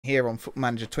Here on Football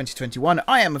Manager 2021.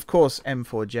 I am, of course,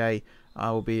 M4J. I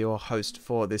will be your host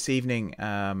for this evening,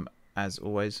 as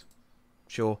always.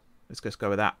 Sure, let's just go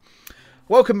with that.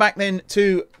 Welcome back then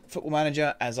to Football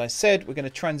Manager. As I said, we're going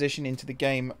to transition into the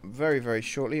game very, very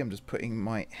shortly. I'm just putting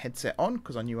my headset on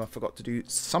because I knew I forgot to do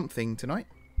something tonight.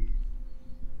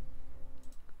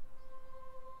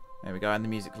 There we go, and the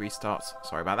music restarts.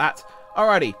 Sorry about that.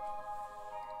 Alrighty.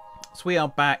 So we are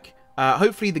back.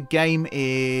 Hopefully the game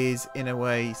is in a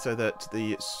way so that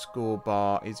the score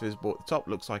bar is visible at the top.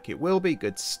 Looks like it will be.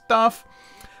 Good stuff.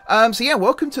 So yeah,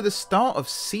 welcome to the start of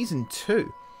Season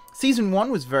 2. Season 1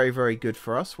 was very, very good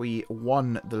for us. We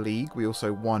won the league. We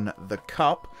also won the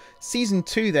cup. Season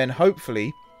 2 then,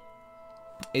 hopefully,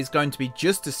 is going to be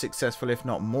just as successful, if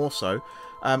not more so.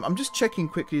 I'm just checking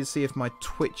quickly to see if my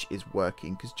Twitch is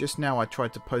working, because just now I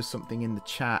tried to post something in the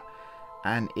chat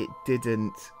and it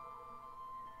didn't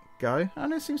go. Oh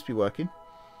no, it seems to be working.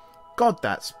 God,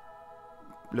 that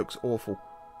looks awful.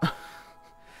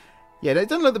 Yeah, it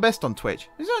doesn't look the best on Twitch.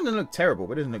 It doesn't look terrible,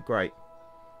 but it doesn't look great.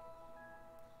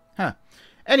 Huh.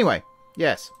 Anyway,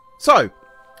 yes. So,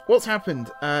 what's happened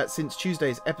since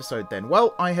Tuesday's episode then?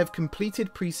 Well, I have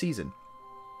completed pre-season.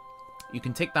 You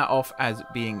can tick that off as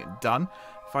being done.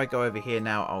 If I go over here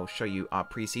now, I'll show you our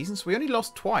pre-season. So we only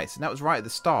lost twice, and that was right at the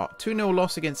start. 2-0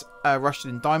 loss against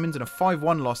Rushden Diamonds and a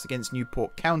 5-1 loss against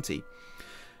Newport County.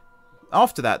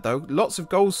 After that, though, lots of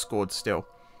goals scored still.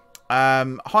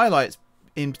 Highlights,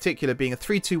 in particular, being a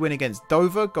 3-2 win against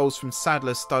Dover. Goals from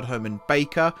Sadler, Studholme and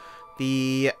Baker.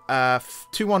 The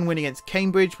 2-1 win against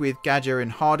Cambridge with Gadger and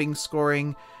Harding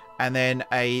scoring. And then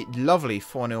a lovely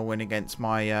 4-0 win against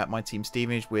my my team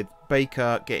Stevenage with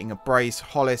Baker getting a brace,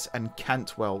 Hollis and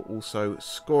Cantwell also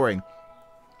scoring.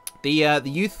 The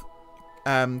youth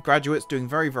graduates doing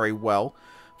very, very well.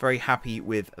 Very happy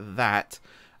with that.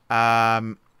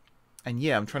 And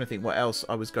yeah, I'm trying to think what else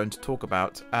I was going to talk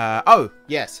about. Oh,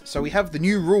 yes. So we have the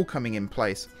new rule coming in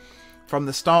place from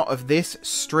the start of this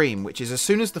stream, which is as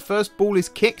soon as the first ball is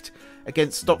kicked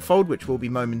against Stotfold, which will be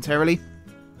momentarily,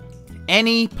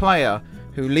 any player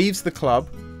who leaves the club,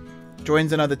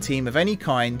 joins another team of any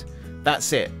kind,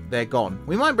 that's it. They're gone.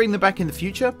 We might bring them back in the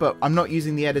future, but I'm not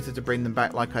using the editor to bring them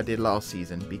back like I did last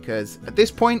season, because at this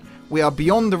point, we are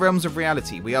beyond the realms of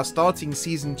reality. We are starting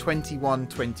Season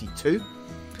 21-22.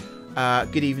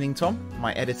 Good evening, Tom.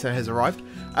 My editor has arrived.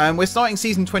 We're starting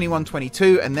Season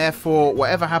 21-22, and therefore,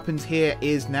 whatever happens here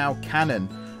is now canon.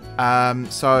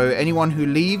 So anyone who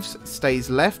leaves stays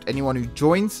left. Anyone who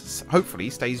joins, hopefully,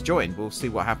 stays joined. We'll see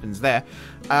what happens there.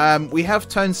 We have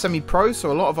turned semi-pro,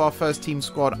 so a lot of our first team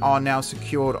squad are now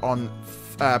secured on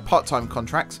part-time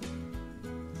contracts.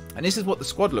 And this is what the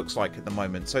squad looks like at the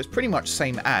moment. So it's pretty much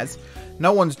same as.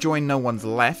 No one's joined, no one's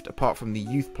left, apart from the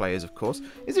youth players, of course.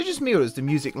 Is it just me, or is the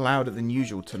music louder than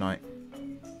usual tonight?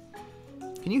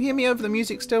 Can you hear me over the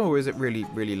music still, or is it really,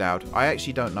 really loud? I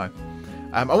actually don't know.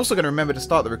 I'm also going to remember to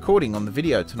start the recording on the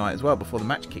video tonight as well before the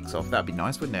match kicks off. That'd be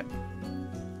nice, wouldn't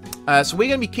it? So we're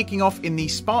going to be kicking off in the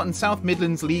Spartan South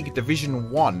Midlands League Division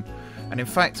 1. And in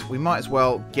fact, we might as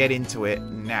well get into it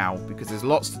now because there's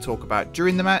lots to talk about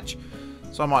during the match.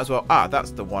 So I might as well... Ah,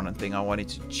 that's the one thing I wanted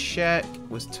to check,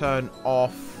 was turn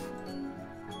off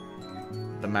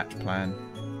the match plan.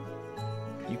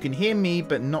 You can hear me,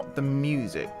 but not the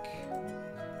music.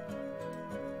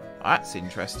 That's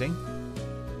interesting.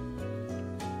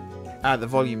 Ah, the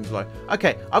volume's low.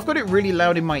 Okay, I've got it really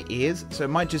loud in my ears, so it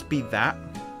might just be that.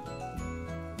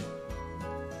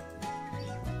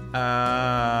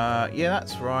 Yeah,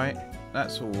 that's right.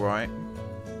 That's alright.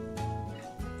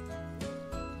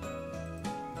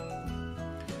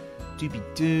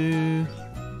 Doobie-doo.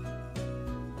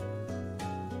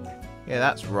 Yeah,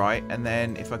 that's right. And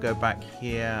then if I go back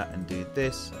here and do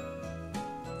this.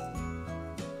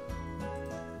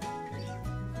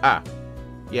 Ah.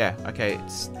 Yeah, okay,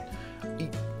 it's...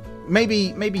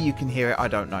 Maybe you can hear it. I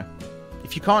don't know.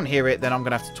 If you can't hear it, then I'm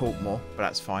going to have to talk more. But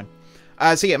that's fine.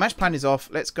 So yeah, match plan is off.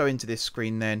 Let's go into this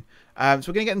screen then. So we're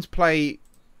going to get them to play...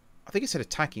 I think it said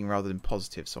attacking rather than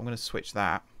positive. So I'm going to switch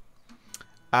that.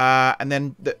 And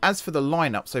then as for the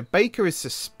lineup. So Baker is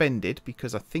suspended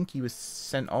because I think he was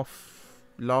sent off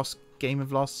last game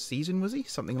of last season, was he?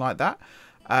 Something like that.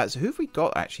 So who have we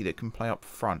got actually that can play up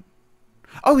front?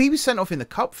 Oh, he was sent off in the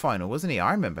cup final, wasn't he?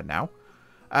 I remember now.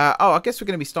 Oh, I guess we're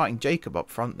going to be starting Jacob up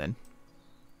front then.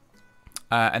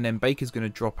 And then Baker's going to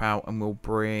drop out and we'll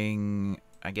bring,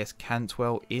 I guess,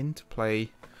 Cantwell in to play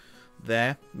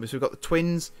there. So we've got the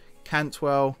twins,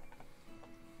 Cantwell.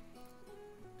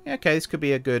 Yeah, okay, this could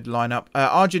be a good lineup.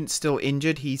 Argent's still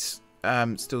injured. He's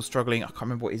still struggling. I can't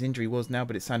remember what his injury was now,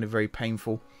 but it sounded very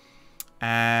painful.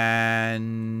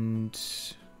 And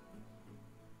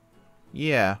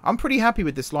Yeah, I'm pretty happy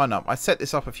with this lineup. I set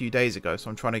this up a few days ago, so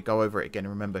I'm trying to go over it again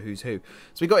and remember who's who.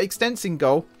 So we got Extents in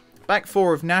goal. Back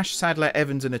four of Nash, Sadler,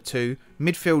 Evans and a 2.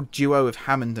 Midfield duo of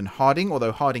Hammond and Harding,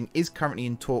 although Harding is currently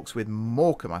in talks with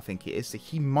Morecambe, I think it is. So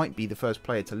he might be the first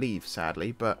player to leave,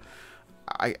 sadly. But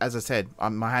as I said,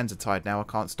 my hands are tied now. I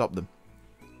can't stop them.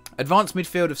 Advanced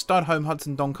midfield of Studholme,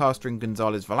 Hudson, Doncaster and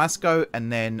Gonzalez Velasco. And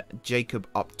then Jacob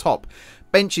up top.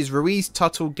 Bench is Ruiz,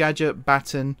 Tuttle, Gadget,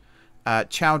 Batten,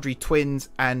 Chowdhury Twins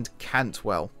and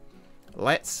Cantwell.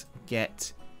 Let's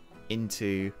get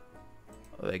into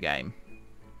the game.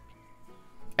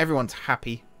 Everyone's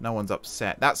happy. No one's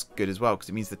upset. That's good as well because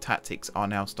it means the tactics are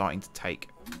now starting to take.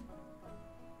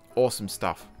 Awesome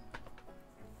stuff.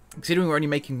 Considering we're only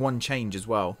making one change as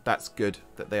well, that's good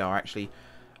that they are actually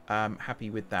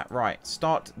happy with that. Right,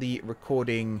 start the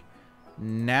recording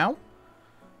now.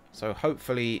 So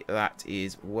hopefully that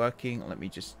is working. Let me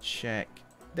just check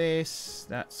this.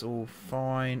 That's all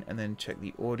fine. And then check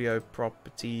the audio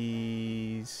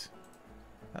properties.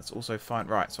 That's also fine.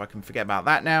 Right, so I can forget about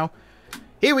that now.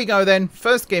 Here we go then.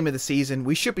 First game of the season.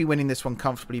 We should be winning this one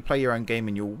comfortably. Play your own game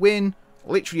and you'll win.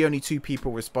 Literally only 2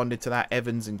 people responded to that.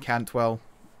 Evans and Cantwell.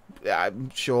 I'm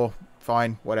sure.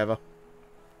 Fine. Whatever.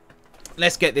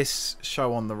 Let's get this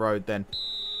show on the road then.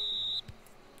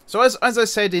 So as I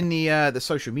said in the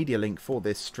social media link for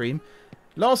this stream,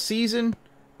 last season,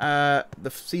 the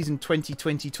season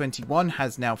 2020-21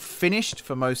 has now finished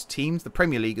for most teams. The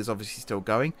Premier League is obviously still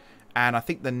going. And I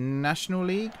think the National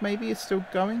League maybe is still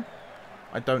going.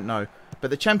 I don't know. But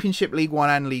the Championship, League 1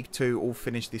 and League 2 all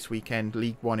finished this weekend.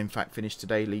 League 1, in fact, finished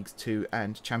today. Leagues 2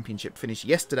 and Championship finished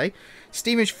yesterday.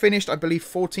 Stevenage finished, I believe,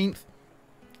 14th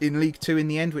in League 2 in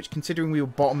the end, which, considering we were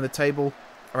bottom of the table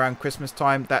around Christmas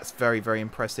time, that's very, very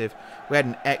impressive. We had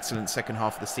an excellent second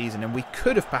half of the season, and we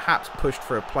could have perhaps pushed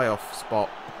for a playoff spot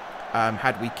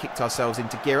had we kicked ourselves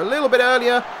into gear a little bit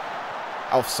earlier.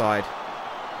 Offside.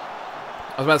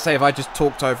 I was about to say, if I just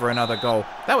talked over another goal.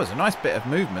 That was a nice bit of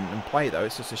movement and play, though.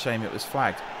 It's just a shame it was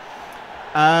flagged.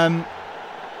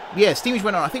 Yeah, Stevenage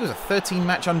went on, I think it was a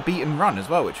 13-match unbeaten run as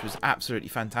well, which was absolutely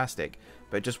fantastic.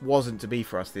 But it just wasn't to be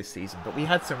for us this season. But we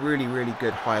had some really, really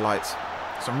good highlights.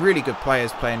 Some really good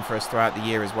players playing for us throughout the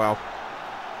year as well.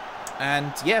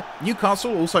 And, yeah,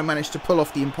 Newcastle also managed to pull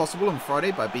off the impossible on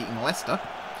Friday by beating Leicester.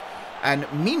 And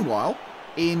meanwhile,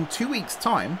 in 2 weeks'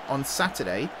 time, on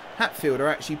Saturday, Hatfield are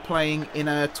actually playing in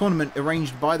a tournament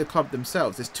arranged by the club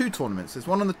themselves. There's 2 tournaments. There's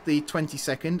one on the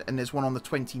 22nd and there's one on the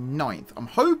 29th. I'm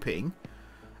hoping,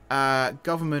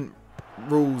 government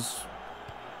rules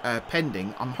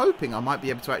pending, I'm hoping I might be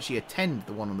able to actually attend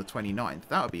the one on the 29th.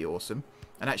 That would be awesome.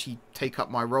 And actually take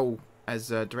up my role as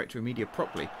Director of Media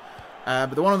properly.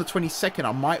 But the one on the 22nd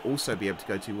I might also be able to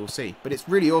go to. We'll see. But it's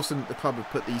really awesome that the club have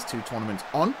put these 2 tournaments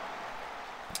on.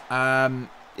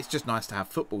 It's just nice to have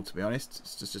football, to be honest.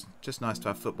 It's just nice to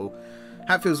have football.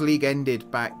 Hatfield's league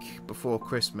ended back before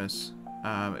Christmas.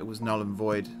 It was null and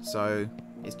void, so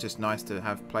it's just nice to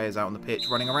have players out on the pitch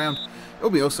running around. It'll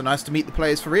be also nice to meet the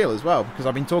players for real as well, because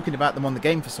I've been talking about them on the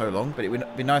game for so long, but it would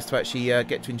be nice to actually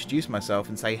get to introduce myself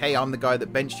and say, hey, I'm the guy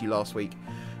that benched you last week,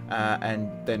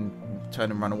 and then turn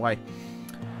and run away.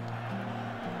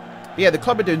 But yeah, the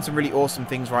club are doing some really awesome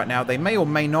things right now. They may or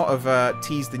may not have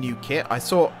teased the new kit. I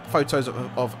saw photos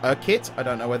of a kit. I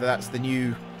don't know whether that's the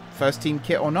new first team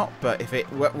kit or not, but if it,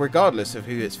 regardless of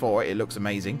who it's for, it looks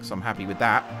amazing, so I'm happy with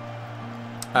that.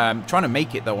 Trying to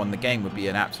make it, though, on the game would be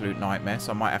an absolute nightmare,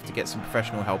 so I might have to get some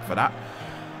professional help for that.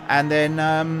 And then,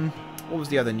 what was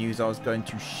the other news I was going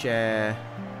to share?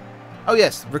 Oh,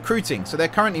 yes, recruiting. So they're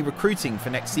currently recruiting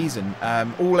for next season.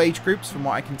 All age groups, from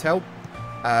what I can tell.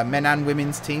 Men and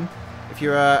women's team. If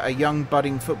you're a young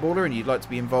budding footballer and you'd like to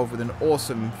be involved with an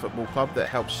awesome football club that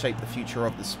helps shape the future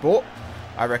of the sport,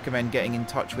 I recommend getting in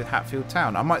touch with Hatfield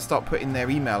Town. I might start putting their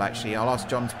email, actually. I'll ask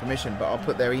John's permission, but I'll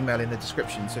put their email in the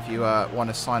description. So if you want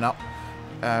to sign up,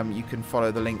 you can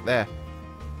follow the link there.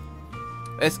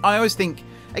 I always think,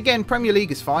 again, Premier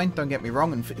League is fine, don't get me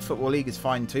wrong, and Football League is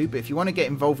fine too. But if you want to get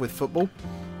involved with football,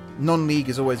 non-league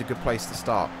is always a good place to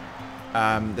start.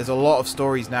 There's a lot of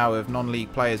stories now of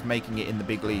non-league players making it in the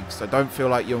big leagues, so don't feel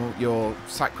like you're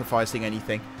sacrificing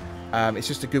anything. It's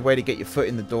just a good way to get your foot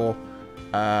in the door.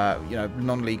 You know,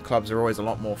 non-league clubs are always a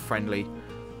lot more friendly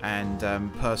and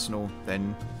personal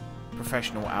than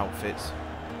professional outfits.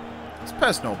 It's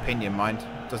personal opinion, mind.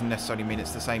 Doesn't necessarily mean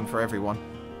it's the same for everyone.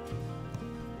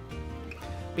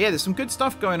 But yeah, there's some good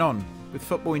stuff going on with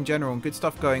football in general, and good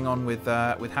stuff going on with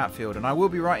Hatfield. And I will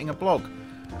be writing a blog.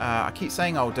 I keep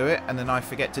saying I'll do it, and then I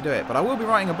forget to do it. But I will be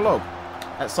writing a blog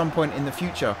at some point in the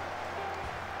future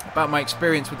about my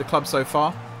experience with the club so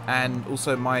far, and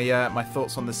also my my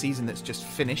thoughts on the season that's just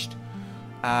finished.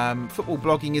 Football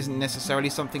blogging isn't necessarily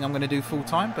something I'm going to do full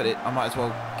time, but I might as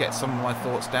well get some of my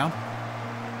thoughts down.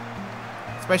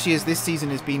 Especially as this season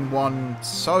has been one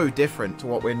so different to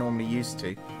what we're normally used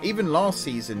to. Even last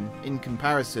season, in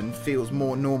comparison, feels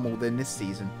more normal than this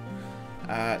season.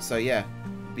 So yeah,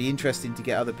 be interesting to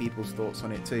get other people's thoughts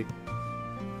on it too.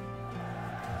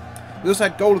 We also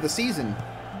had goal of the season.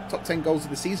 Top 10 goals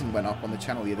of the season went up on the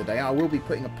channel the other day. I will be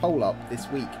putting a poll up this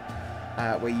week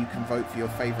where you can vote for your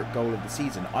favourite goal of the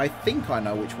season. I think I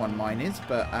know which one mine is,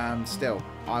 but still,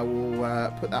 I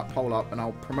will put that poll up and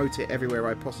I'll promote it everywhere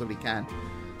I possibly can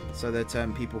so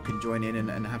that people can join in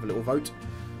and have a little vote.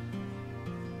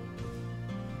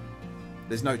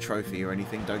 There's no trophy or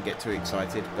anything, don't get too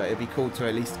excited, but it'd be cool to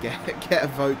at least get a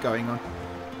vote going on.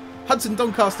 Hudson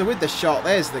Doncaster with the shot,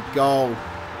 there's the goal.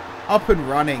 Up and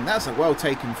running, that's a well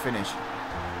taken finish.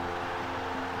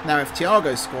 Now if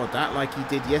Thiago scored that like he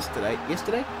did yesterday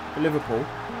for Liverpool,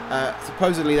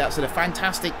 supposedly that's a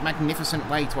fantastic, magnificent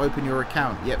way to open your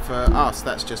account, yet for us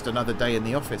that's just another day in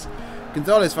the office.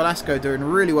 Gonzalez Velasco doing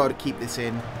really well to keep this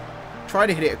in. Tried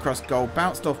to hit it across goal,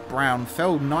 bounced off Brown,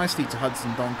 fell nicely to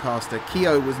Hudson Doncaster.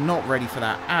 Keogh was not ready for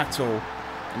that at all,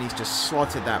 and he's just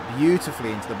slotted that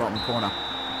beautifully into the bottom corner.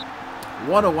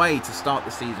 What a way to start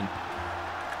the season.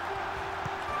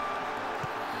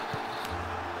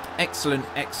 Excellent,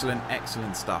 excellent,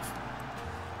 excellent stuff.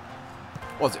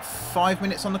 What was it, 5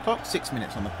 minutes on the clock? 6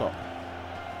 minutes on the clock.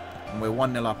 And we're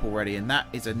 1-0 up already, and that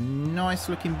is a nice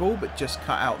looking ball, but just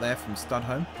cut out there from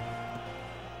Studholme.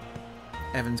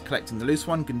 Evans collecting the loose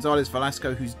one. Gonzalez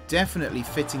Velasco, who's definitely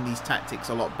fitting these tactics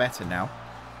a lot better now.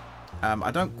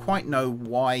 I don't quite know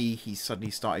why he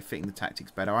suddenly started fitting the tactics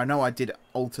better. I know I did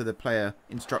alter the player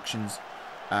instructions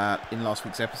in last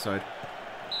week's episode.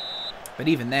 But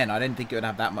even then, I didn't think it would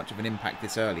have that much of an impact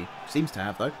this early. Seems to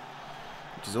have, though,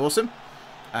 which is awesome.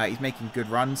 He's making good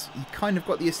runs. He kind of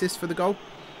got the assist for the goal.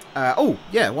 Oh,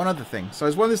 yeah, one other thing. So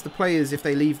as well as the players, if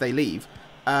they leave, they leave.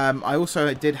 I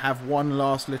also did have one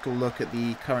last little look at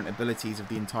the current abilities of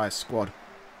the entire squad.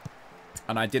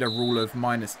 And I did a rule of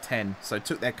 -10. So I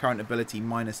took their current ability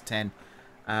 -10.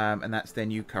 And that's their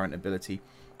new current ability.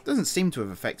 Doesn't seem to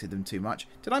have affected them too much.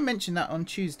 Did I mention that on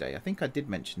Tuesday? I think I did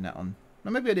mention that on... No,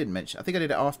 maybe I didn't mention. I think I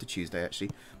did it after Tuesday, actually.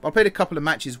 But I played a couple of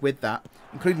matches with that,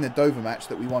 including the Dover match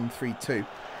that we won 3-2.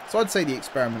 So I'd say the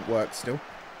experiment worked still.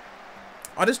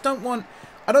 I just don't want...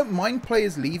 I don't mind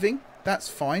players leaving. That's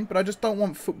fine. But I just don't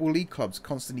want Football League clubs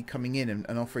constantly coming in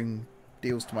and offering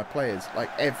deals to my players,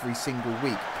 like every single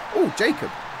week. Oh,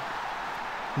 Jacob.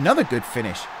 Another good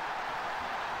finish.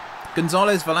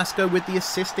 Gonzalez Velasco with the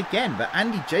assist again. But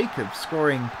Andy Jacobs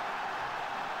scoring...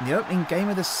 in the opening game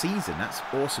of the season. That's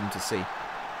awesome to see.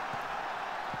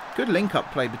 Good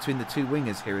link-up play between the two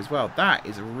wingers here as well. That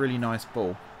is a really nice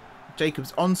ball.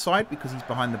 Jacobs onside because he's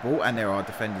behind the ball, and there are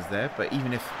defenders there. But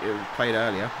even if it was played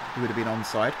earlier, he would have been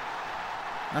onside.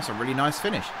 That's a really nice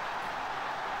finish.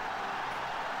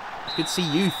 It's good to see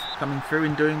youth coming through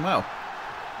and doing well.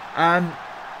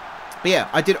 But yeah,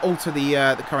 I did alter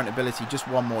the current ability just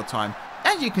one more time.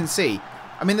 As you can see,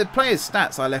 I mean, the players'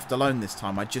 stats I left alone this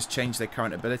time. I just changed their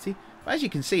current ability. But as you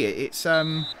can see, it's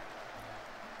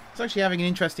actually having an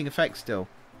interesting effect still.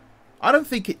 I don't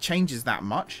think it changes that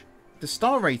much. The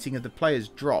star rating of the players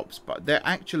drops, but their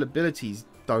actual abilities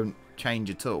don't change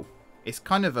at all. It's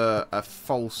kind of a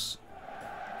false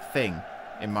thing,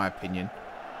 in my opinion.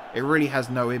 It really has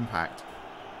no impact.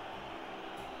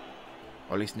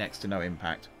 Or at least next to no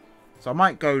impact. So I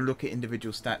might go look at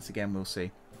individual stats again, we'll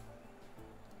see.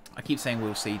 I keep saying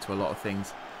we'll see to a lot of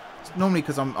things. It's normally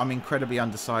because I'm incredibly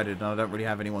undecided and I don't really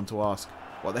have anyone to ask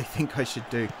what they think I should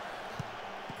do.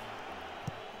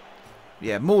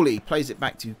 Yeah, Morley plays it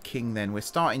back to King then. We're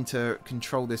starting to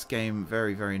control this game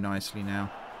very, very nicely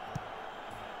now.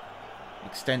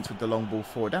 Extends with the long ball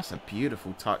forward. That's a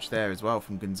beautiful touch there as well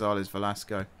from Gonzalez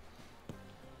Velasco.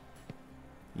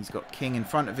 He's got King in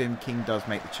front of him. King does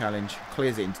make the challenge.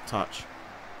 Clears it into touch.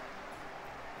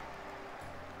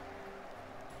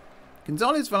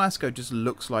 Gonzalez Velasco just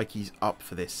looks like he's up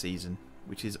for this season,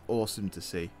 which is awesome to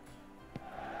see.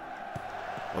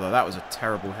 Although that was a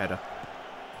terrible header.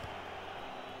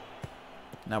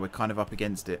 Now we're kind of up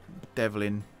against it.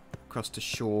 Devlin across to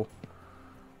Shaw.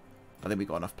 I think we've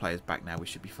got enough players back now. We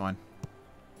should be fine.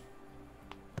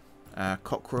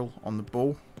 Cockrell on the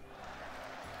ball.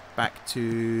 Back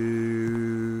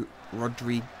to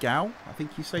Rodriguez. I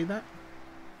think you say that.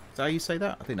 Is that how you say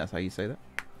that? I think that's how you say that.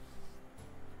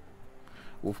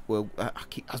 I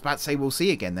was about to say we'll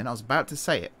see again then. I was about to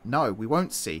say it. No, we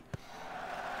won't see.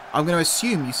 I'm going to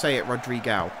assume you say it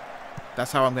Rodriguez.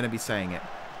 That's how I'm going to be saying it.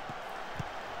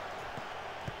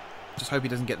 Just hope he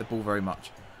doesn't get the ball very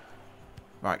much.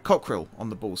 Right, Cockrell on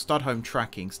the ball. Studholme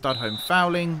tracking. Studholme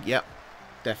fouling. Yep,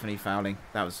 definitely fouling.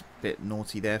 That was a bit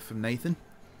naughty there from Nathan.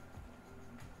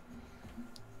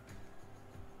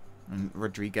 And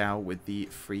Rodrigo with the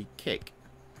free kick.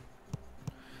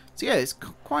 So yeah, it's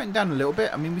quieting down a little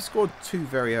bit. I mean, we scored 2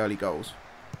 very early goals.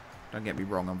 Don't get me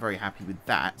wrong, I'm very happy with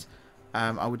that.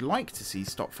 I would like to see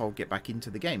Stotfold get back into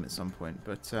the game at some point,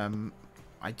 but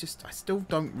I still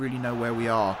don't really know where we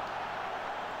are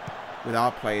with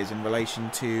our players in relation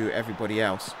to everybody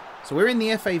else. So we're in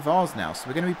the FA Vars now, so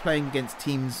we're going to be playing against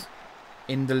teams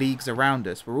in the leagues around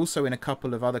us. We're also in a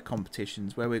couple of other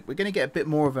competitions where we're going to get a bit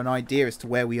more of an idea as to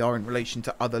where we are in relation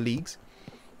to other leagues.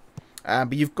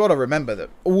 But you've got to remember that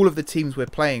all of the teams we're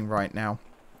playing right now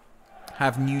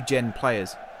have new gen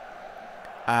players.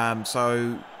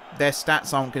 So their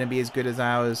stats aren't going to be as good as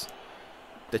ours.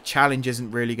 The challenge isn't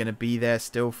really going to be there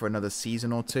still for another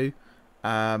season or two.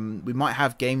 We might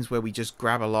have games where we just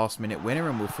grab a last minute winner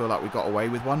and we'll feel like we got away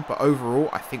with one. But overall,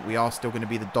 I think we are still going to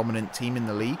be the dominant team in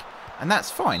the league. And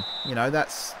that's fine. You know,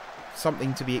 that's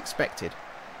something to be expected.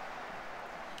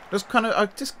 I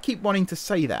just keep wanting to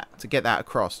say that, to get that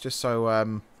across, just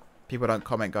so people don't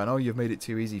comment going, oh, you've made it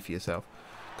too easy for yourself.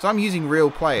 Because I'm using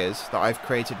real players that I've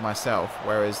created myself,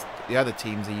 whereas the other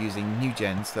teams are using new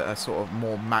gens that are sort of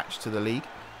more matched to the league.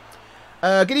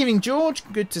 Good evening, George.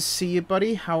 Good to see you,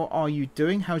 buddy. How are you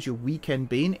doing? How's your weekend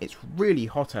been? It's really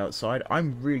hot outside.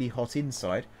 I'm really hot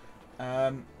inside.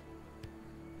 And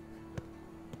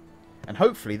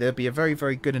hopefully there'll be a very,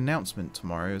 very good announcement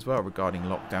tomorrow as well regarding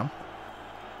lockdown.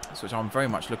 Which I'm very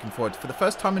much looking forward to. For the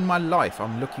first time in my life,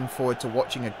 I'm looking forward to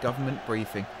watching a government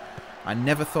briefing. I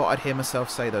never thought I'd hear myself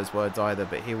say those words either,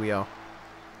 but here we are.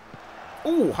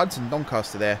 Ooh, Hudson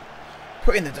Doncaster there.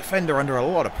 Putting the defender under a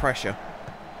lot of pressure.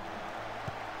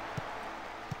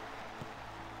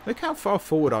 Look how far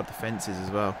forward our defence is as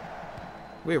well.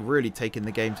 We're really taking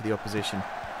the game to the opposition.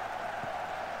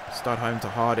 Studholme to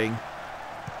Harding.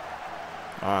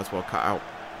 Oh, that's well cut out.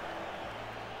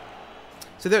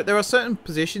 So there are certain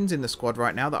positions in the squad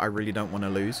right now that I really don't want to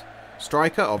lose.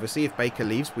 Striker, obviously, if Baker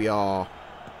leaves, we are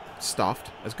stuffed.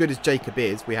 As good as Jacob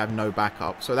is, we have no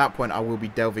backup. So at that point, I will be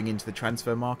delving into the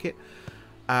transfer market.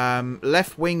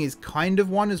 Left wing is kind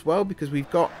of one as well, because we've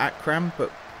got Akram,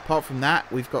 but apart from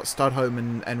that, we've got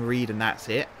Studholme and Reed, and that's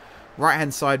it.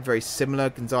 Right-hand side, very similar.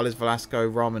 Gonzalez, Velasco,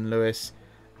 Rahman, Lewis.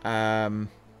 Afsar.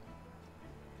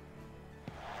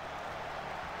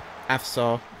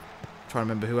 Trying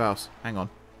to remember who else. Hang on.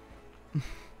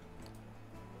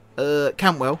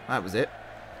 Cantwell, that was it.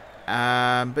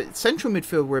 But central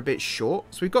midfield we're a bit short.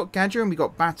 So we've got Gadger and we've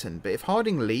got Batten. But if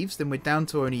Harding leaves, then we're down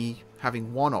to only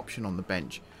having one option on the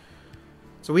bench.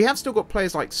 So we have still got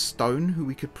players like Stone who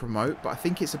we could promote, but I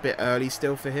think it's a bit early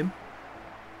still for him.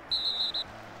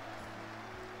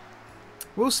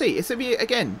 We'll see. It's a bit,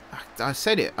 again, I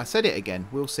said it again.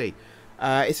 We'll see.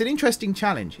 It's an interesting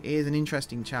challenge. It is an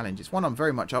interesting challenge. It's one I'm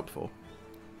very much up for.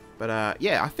 But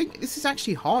yeah, I think this is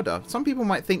actually harder. Some people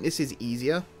might think this is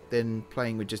easier than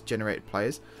playing with just generated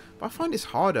players. But I find it's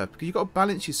harder because you've got to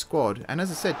balance your squad. And as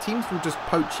I said, teams will just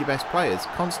poach your best players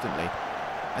constantly.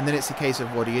 And then it's a case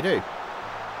of what do you do?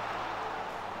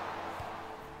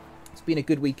 It's been a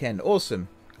good weekend. Awesome.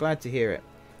 Glad to hear it.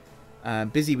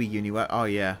 Busy with uni work. Oh,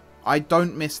 yeah. I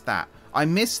don't miss that. I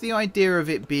miss the idea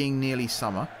of it being nearly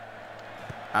summer.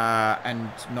 And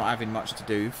not having much to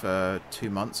do for 2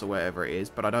 months or whatever it is,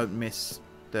 but I don't miss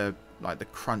the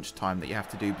crunch time that you have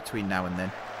to do between now and then.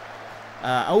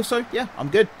 Also, yeah, I'm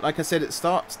good. Like I said at the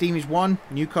start, Steamage won,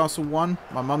 Newcastle won,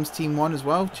 my mum's team won as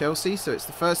well, Chelsea. So it's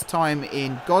the first time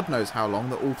in God knows how long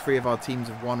that all 3 of our teams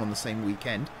have won on the same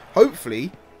weekend.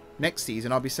 Hopefully, next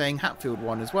season I'll be saying Hatfield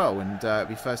won as well, and it'll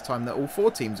be the first time that all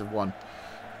 4 teams have won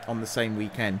on the same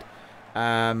weekend.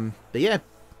 But yeah.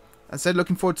 I said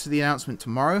looking forward to the announcement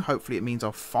tomorrow. Hopefully it means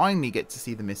I'll finally get to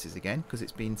see the missus again, because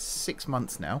it's been 6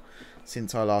 months now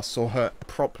since I last saw her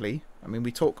properly. I mean,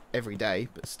 we talk every day,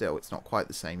 but still, it's not quite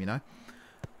the same, you know.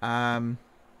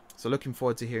 So looking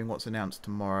forward to hearing what's announced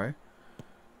tomorrow.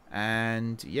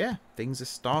 And yeah, things are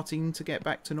starting to get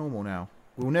back to normal now.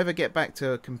 We'll never get back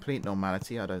to complete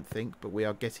normality, I don't think, but we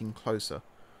are getting closer.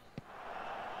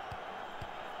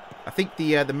 I think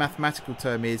the mathematical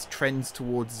term is trends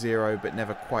towards 0 but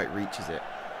never quite reaches it.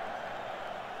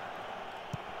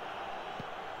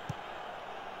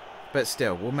 But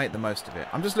still, we'll make the most of it.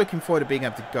 I'm just looking forward to being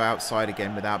able to go outside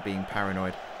again without being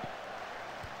paranoid.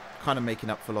 Kind of making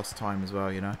up for lost time as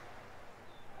well, you know.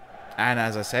 And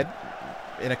as I said,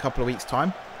 in a couple of weeks'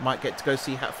 time, might get to go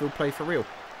see Hatfield play for real.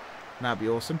 That'd be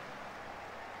awesome.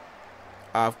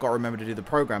 I've got to remember to do the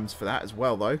programs for that as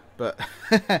well, though. But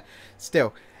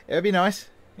still, it'd be nice.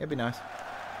 It'd be nice.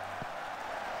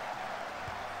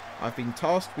 I've been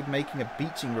tasked with making a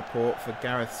beaching report for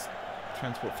Gareth's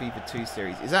Transport Fever 2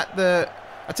 series. Is that the...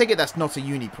 I take it that's not a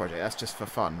uni project. That's just for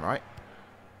fun, right?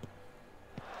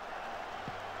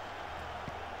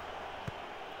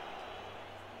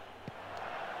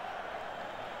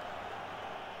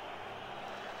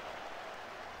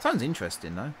 Sounds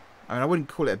interesting, though. I mean, I wouldn't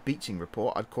call it a beaching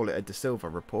report. I'd call it a De Silva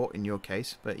report in your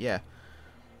case. But yeah.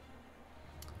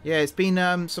 Yeah, it's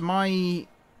been... so my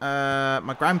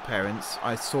grandparents,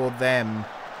 I saw them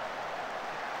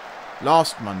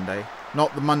last Monday.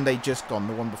 Not the Monday just gone,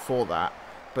 the one before that.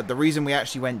 But the reason we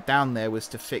actually went down there was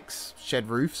to fix shed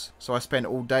roofs. So I spent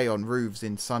all day on roofs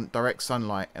in direct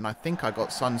sunlight. And I think I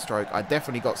got sunstroke. I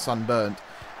definitely got sunburnt.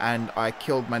 And I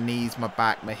killed my knees, my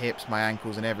back, my hips, my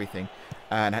ankles and everything.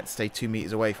 And had to stay 2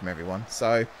 meters away from everyone.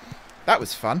 So that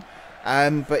was fun.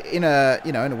 But in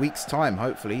a week's time,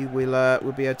 hopefully,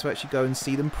 we'll be able to actually go and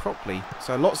see them properly.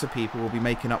 So lots of people will be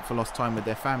making up for lost time with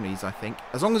their families, I think.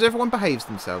 As long as everyone behaves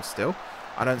themselves still,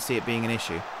 I don't see it being an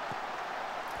issue.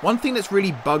 One thing that's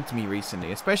really bugged me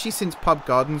recently, especially since pub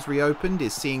gardens reopened,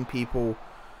 is seeing people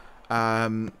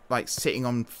like sitting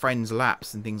on friends'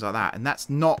 laps and things like that. And that's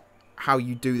not how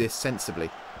you do this sensibly.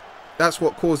 That's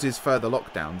what causes further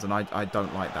lockdowns, and I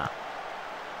don't like that.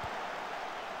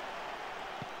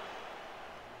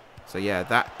 So yeah,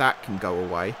 that can go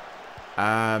away.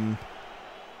 But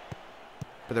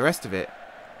the rest of it,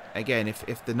 again,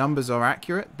 if the numbers are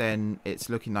accurate, then it's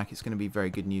looking like it's going to be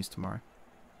very good news tomorrow.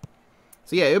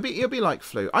 So yeah, it'll be like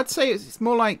flu. I'd say it's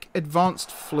more like advanced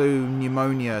flu,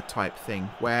 pneumonia type thing,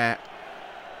 where,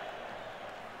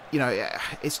 you know,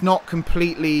 it's not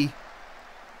completely...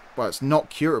 Well, it's not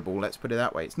curable, let's put it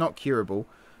that way. It's not curable.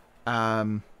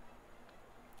 And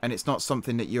it's not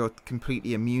something that you're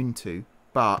completely immune to.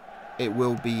 But it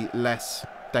will be less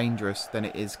dangerous than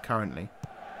it is currently.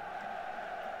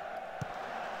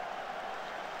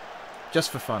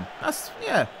 Just for fun.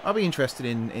 Yeah, I'll be interested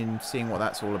in seeing what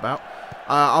that's all about.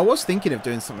 I was thinking of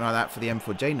doing something like that for the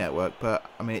M4J network. But,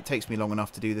 I mean, it takes me long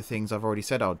enough to do the things I've already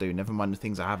said I'll do. Never mind the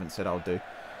things I haven't said I'll do.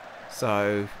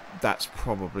 So that's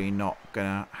probably not going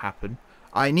to happen.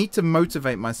 I need to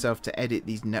motivate myself to edit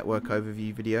these network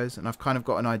overview videos. And I've kind of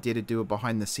got an idea to do a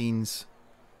behind the scenes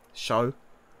show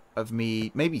of me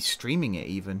maybe streaming it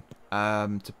even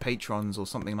to patrons or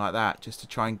something like that. Just to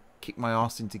try and kick my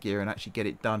ass into gear and actually get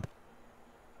it done.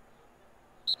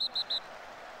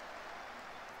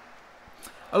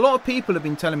 A lot of people have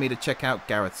been telling me to check out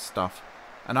Gareth's stuff.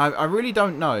 And I really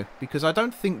don't know, because I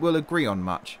don't think we'll agree on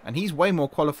much. And he's way more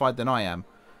qualified than I am.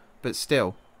 But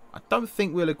still, I don't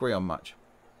think we'll agree on much.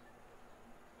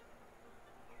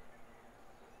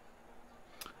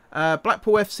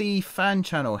 Blackpool FC fan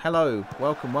channel. Hello.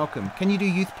 Welcome, welcome. Can you do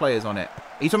youth players on it?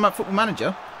 Are you talking about Football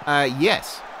Manager?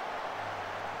 Yes.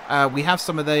 We have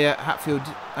some of the Hatfield,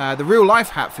 the real life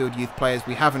Hatfield youth players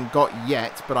we haven't got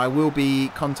yet, but I will be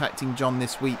contacting John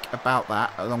this week about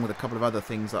that, along with a couple of other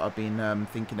things that I've been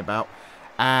thinking about.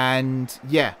 And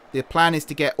yeah, the plan is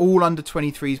to get all under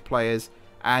 23s players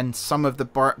and some of the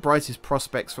brightest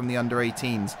prospects from the under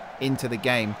 18s into the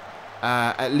game.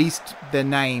 At least their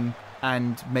name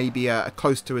and maybe a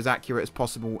close to as accurate as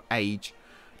possible age.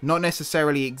 Not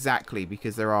necessarily exactly,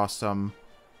 because there are some,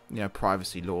 you know,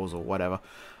 privacy laws or whatever.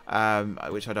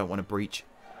 Which I don't want to breach.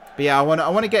 But yeah, I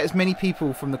want to get as many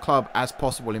people from the club as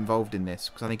possible involved in this,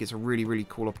 because I think it's a really, really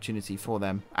cool opportunity for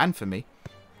them and for me.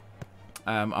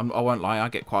 I won't lie, I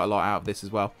get quite a lot out of this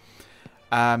as well.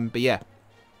 But yeah,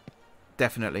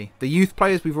 definitely. The youth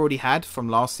players we've already had from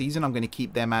last season, I'm going to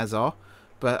keep them as are.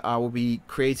 But I will be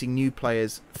creating new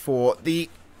players for the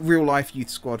real life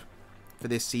youth squad for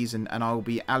this season, and I will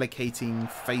be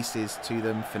allocating faces to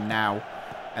them for now,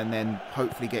 and then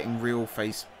hopefully getting real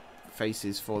faces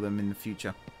for them in the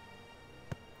future.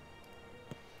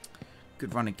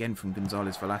 Good run again from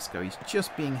Gonzalez Velasco. He's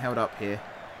just being held up here.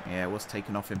 Yeah, it was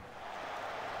taken off him.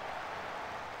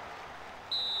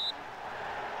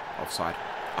 Offside.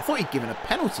 I thought he'd given a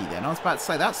penalty then. I was about to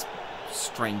say that's a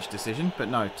strange decision, but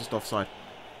no, just offside.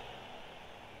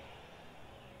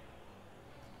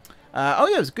 Oh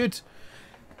yeah, it was good.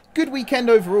 Good weekend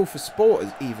overall for sport,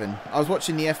 even. I was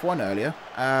watching the F1 earlier.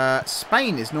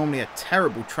 Spain is normally a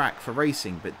terrible track for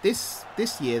racing, but this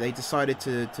year they decided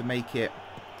to make it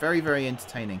very, very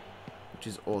entertaining, which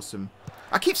is awesome.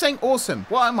 I keep saying awesome.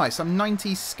 What am I, some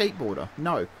 90s skateboarder?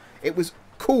 No. It was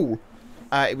cool.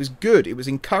 It was good. It was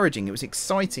encouraging. It was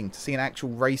exciting to see an actual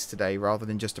race today rather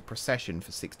than just a procession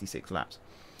for 66 laps.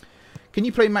 Can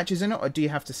you play matches in it, or do you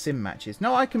have to sim matches?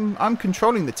 No, I'm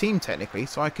controlling the team technically,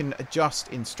 so I can adjust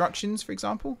instructions, for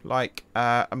example. Like,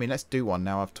 I mean, let's do one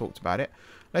now. I've talked about it.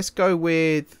 Let's go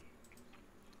with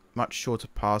much shorter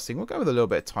passing. We'll go with a little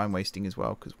bit of time wasting as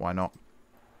well, because why not?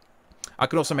 I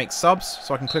can also make subs,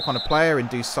 so I can click on a player and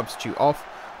do substitute off,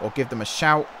 or give them a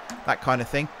shout, that kind of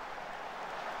thing.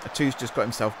 Atu's just got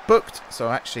himself booked, so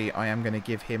actually I am going to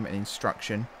give him an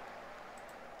instruction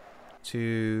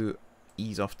to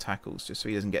ease off tackles, just so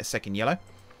he doesn't get a second yellow.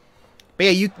 But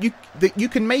yeah, you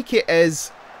can make it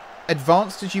as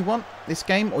advanced as you want, this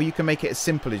game, or you can make it as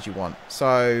simple as you want.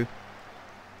 So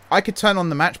I could turn on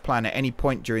the match plan at any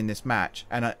point during this match,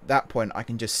 and at that point I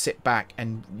can just sit back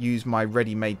and use my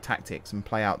ready-made tactics and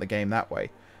play out the game that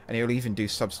way. And it'll even do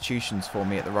substitutions for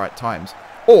me at the right times.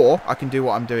 Or I can do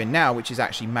what I'm doing now, which is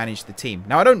actually manage the team.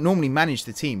 Now, I don't normally manage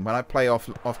the team when I play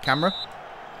off camera.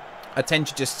 I tend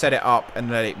to just set it up and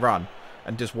let it run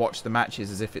and just watch the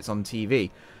matches as if it's on TV.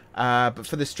 But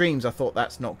for the streams, I thought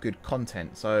that's not good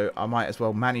content. So I might as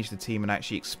well manage the team and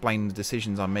actually explain the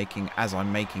decisions I'm making as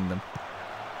I'm making them.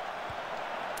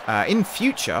 In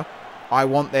future, I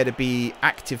want there to be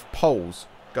active polls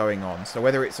going on. So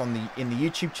whether it's in the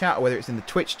YouTube chat or whether it's in the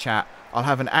Twitch chat, I'll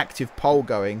have an active poll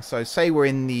going. So say we're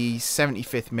in the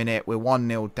 75th minute, we're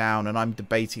 1-0 down, and I'm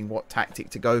debating what tactic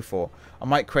to go for. I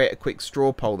might create a quick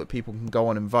straw poll that people can go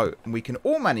on and vote, and we can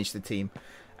all manage the team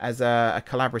as a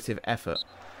collaborative effort.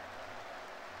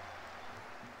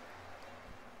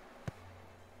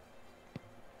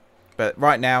 But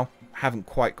right now, haven't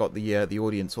quite got the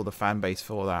audience or the fan base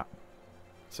for that.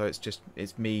 So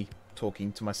it's me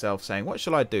talking to myself, saying, what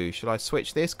shall I do? Should I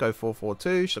switch this? Go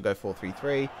 4-4-2? Should I go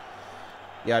 4-3-3?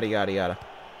 Yada yada yada.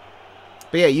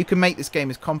 But yeah, you can make this game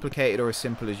as complicated or as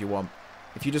simple as you want.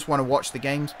 If you just want to watch the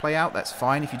games play out, that's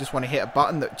fine. If you just want to hit a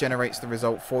button that generates the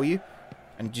result for you,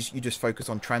 and you just focus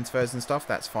on transfers and stuff,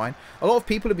 that's fine. A lot of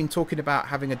people have been talking about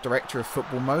having a director of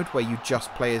football mode where you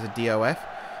just play as a DOF,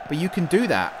 but you can do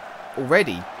that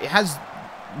already. It has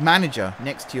manager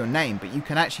next to your name, but you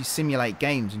can actually simulate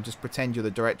games and just pretend you're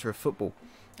the director of football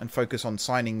and focus on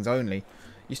signings only.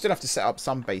 You still have to set up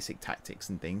some basic tactics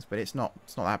and things, but it's not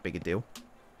that big a deal.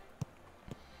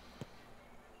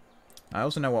 I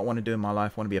also know what I want to do in my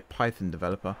life. I want to be a Python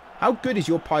developer. How good is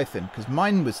your Python? Because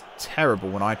mine was terrible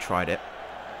when I tried it.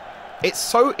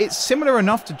 It's similar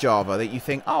enough to Java that you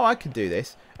think, oh, I could do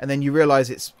this, and then you realize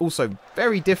it's also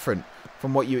very different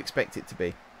from what you expect it to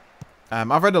be.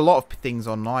 I've read a lot of things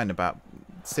online about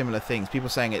similar things. People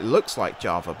saying it looks like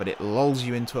Java, but it lulls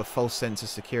you into a false sense of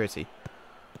security.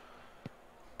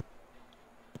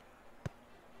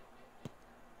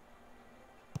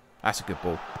 That's a good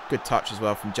ball. Good touch as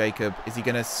well from Jacob. Is he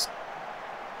going to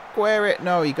square it?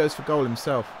 No, he goes for goal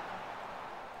himself.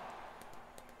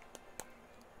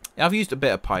 Yeah, I've used a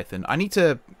bit of Python. I need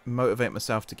to motivate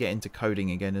myself to get into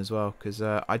coding again as well, because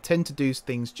I tend to do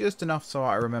things just enough so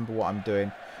I remember what I'm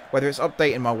doing. Whether it's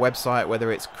updating my website,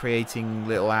 whether it's creating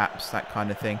little apps, that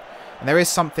kind of thing. And there is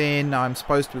something I'm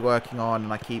supposed to be working on,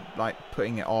 and I keep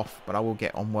putting it off, but I will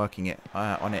get on working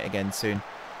on it again soon,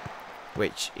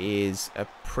 which is a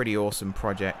pretty awesome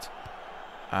project.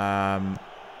 Again,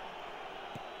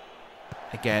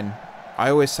 I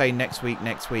always say next week,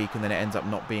 and then it ends up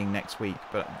not being next week.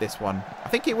 But this one, I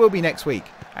think it will be next week,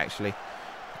 actually,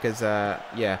 because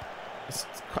yeah,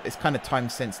 it's kind of time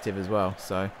sensitive as well.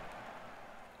 So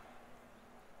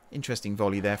interesting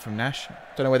volley there from Nash.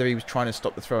 Don't know whether he was trying to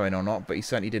stop the throw-in or not, but he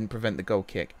certainly didn't prevent the goal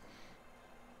kick.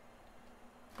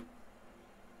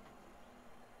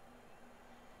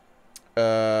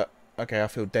 Okay, I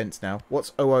feel dense now.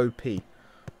 What's OOP?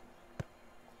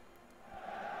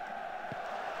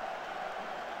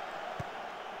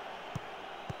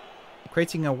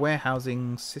 Creating a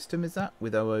warehousing system, is that?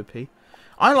 With OOP?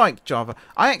 I like Java.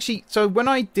 So when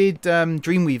I did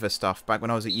Dreamweaver stuff back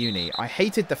when I was at uni, I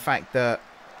hated the fact that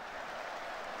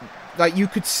you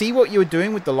could see what you were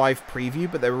doing with the live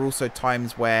preview, but there were also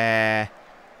times where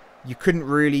you couldn't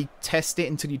really test it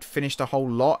until you'd finished a whole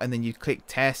lot, and then you'd click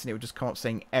test and it would just come up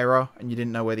saying error, and you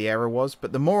didn't know where the error was.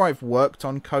 But the more I've worked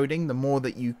on coding, the more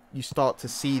that you start to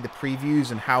see the previews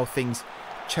and how things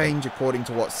change according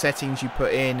to what settings you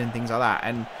put in and things like that.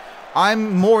 And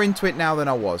I'm more into it now than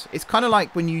I was. It's kind of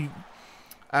like when you...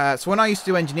 so when I used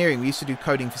to do engineering, we used to do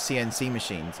coding for CNC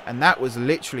machines, and that was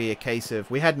literally a case of,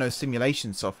 we had no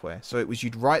simulation software, so it was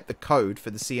you'd write the code for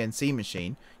the CNC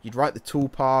machine, you'd write the tool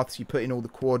paths, you put in all the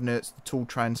coordinates, the tool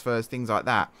transfers, things like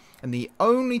that, and the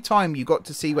only time you got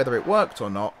to see whether it worked or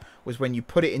not was when you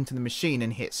put it into the machine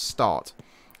and hit start.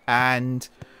 And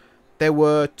there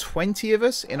were 20 of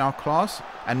us in our class,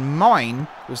 and mine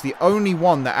was the only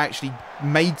one that actually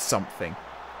made something.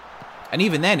 And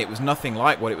even then, it was nothing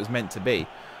like what it was meant to be.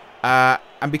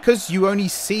 And because you only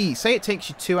see, say it takes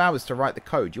you 2 hours to write the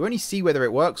code, you only see whether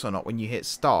it works or not when you hit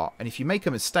start. And if you make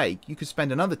a mistake, you could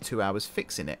spend another 2 hours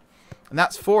fixing it. And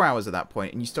that's 4 hours at that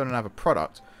point, and you still don't have a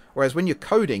product. Whereas when you're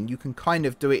coding, you can kind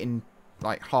of do it in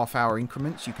like half-hour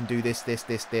increments. You can do this, this,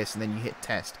 this, this, and then you hit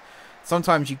test.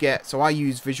 Sometimes you get, so I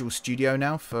use Visual Studio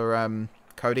now for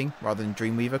coding rather than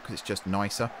Dreamweaver because it's just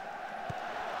nicer.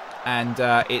 And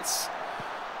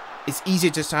it's easier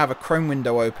just to have a Chrome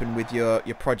window open with your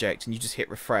project, and you just hit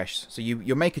refresh. So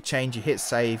you make a change, you hit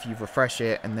save, you refresh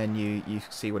it, and then you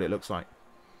see what it looks like.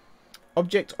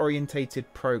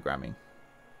 Object-orientated programming.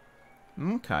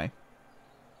 Okay.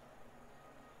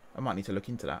 I might need to look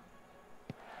into that.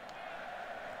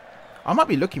 I might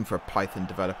be looking for a Python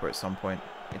developer at some point.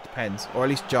 It depends. Or at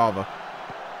least Java.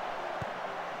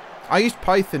 I used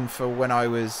Python for when I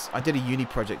did a uni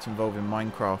project involving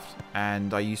Minecraft,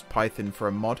 and I used Python for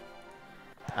a mod.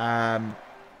 And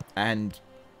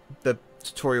the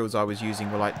tutorials I was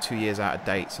using were like 2 years out of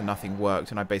date, so nothing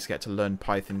worked, and I basically had to learn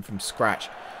Python from scratch.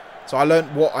 So I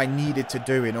learned what I needed to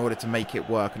do in order to make it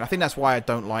work, and I think that's why I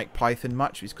don't like Python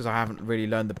much, is because I haven't really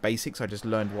learned the basics. I just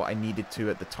learned what I needed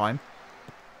to at the time.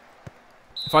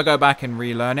 If I go back and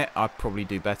relearn it, I'd probably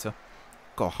do better.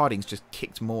 God, Harding's just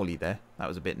kicked Morley there. That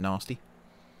was a bit nasty.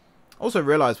 Also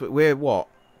realised we're, what,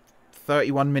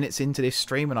 31 minutes into this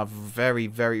stream, and I've very,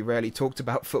 very rarely talked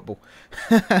about football.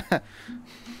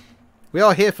 We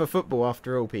are here for football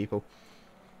after all, people.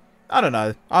 I don't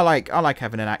know. I like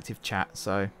having an active chat,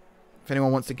 so if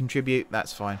anyone wants to contribute,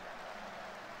 that's fine.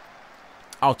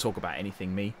 I'll talk about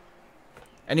anything, me.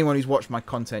 Anyone who's watched my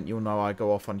content, you'll know I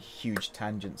go off on huge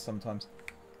tangents sometimes.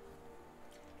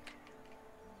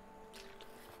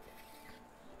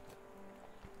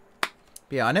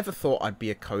 But yeah, I never thought I'd be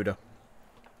a coder.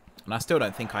 And I still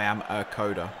don't think I am a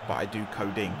coder, but I do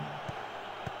coding.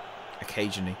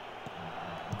 Occasionally.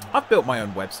 I've built my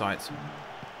own websites.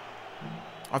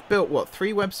 I've built, what,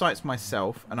 3 websites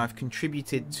myself, and I've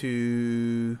contributed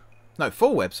to... No,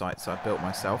 4 websites I've built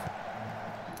myself.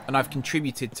 And I've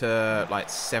contributed to, like,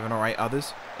 7 or 8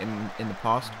 others in the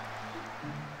past.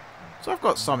 So I've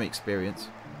got some experience.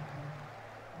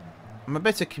 I'm a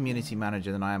better community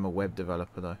manager than I am a web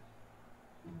developer, though.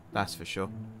 That's for sure.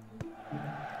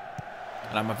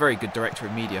 And I'm a very good director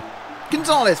of media.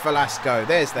 Gonzalez Velasco,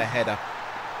 there's the header.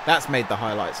 That's made the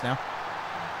highlights now.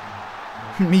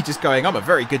 Me just going, I'm a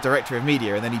very good director of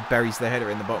media, and then he buries the header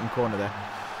in the bottom corner there.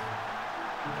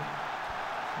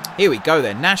 Here we go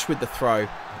then. Nash with the throw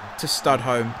to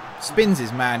Studholme. Spins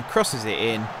his man, crosses it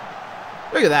in.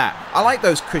 Look at that. I like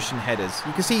those cushion headers.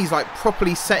 You can see he's like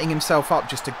properly setting himself up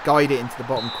just to guide it into the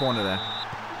bottom corner there.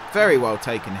 Very well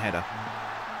taken header.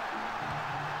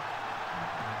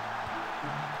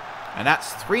 And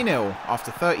that's 3-0 after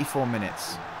 34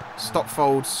 minutes.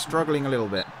 Stotfold struggling a little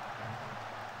bit.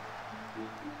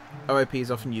 OOP is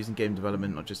often used in game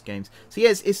development, not just games. So yeah,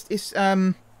 it's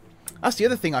that's the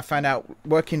other thing I found out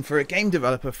working for a game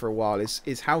developer for a while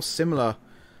is how similar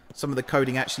some of the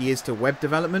coding actually is to web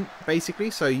development,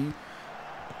 basically. So you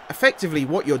effectively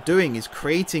what you're doing is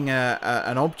creating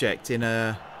an object in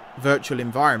a virtual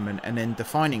environment and then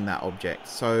defining that object.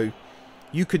 So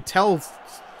you could tell,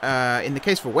 in the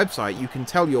case of a website, you can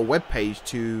tell your web page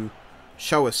to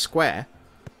show a square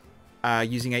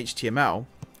using HTML,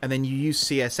 and then you use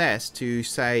CSS to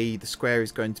say the square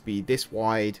is going to be this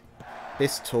wide,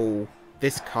 this tall,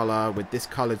 this color with this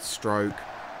colored stroke,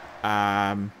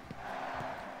 and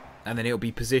then it'll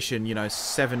be positioned, you know,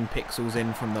 7 pixels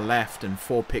in from the left and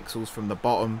 4 pixels from the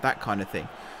bottom, that kind of thing.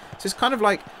 So it's kind of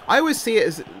like, I always see it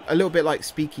as a little bit like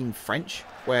speaking French,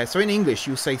 where, so in English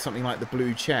you'll say something like the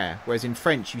blue chair, whereas in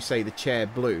French you say the chair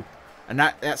blue. And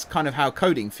that's kind of how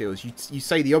coding feels. You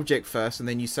say the object first, and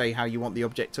then you say how you want the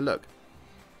object to look.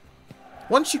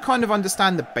 Once you kind of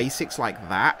understand the basics like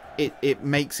that, it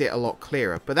makes it a lot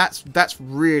clearer. But that's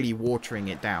really watering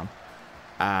it down.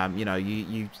 You know,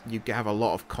 you have a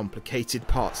lot of complicated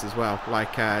parts as well,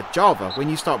 like Java. When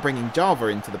you start bringing Java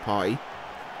into the party,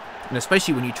 and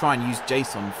especially when you try and use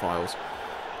JSON files.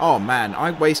 Oh man,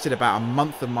 I wasted about a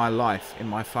month of my life in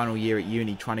my final year at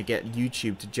uni trying to get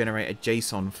YouTube to generate a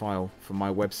JSON file for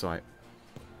my website.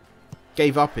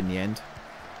 Gave up in the end.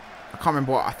 I can't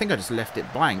remember what, I think I just left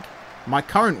it blank. My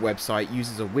current website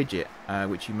uses a widget,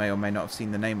 which you may or may not have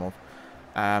seen the name of,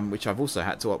 which I've also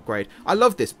had to upgrade. I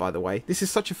love this, by the way. This is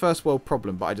such a first world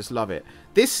problem, but I just love it.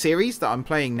 This series that I'm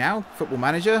playing now, Football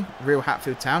Manager, Real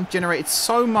Hatfield Town, generated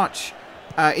so much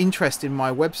interest in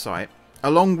my website.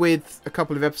 along with a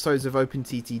couple of episodes of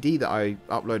OpenTTD that I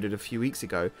uploaded a few weeks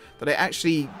ago, that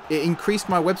it increased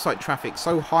my website traffic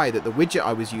so high that the widget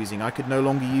I was using, I could no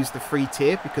longer use the free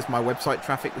tier because my website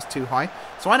traffic was too high.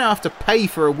 So I now have to pay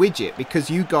for a widget because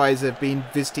you guys have been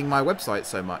visiting my website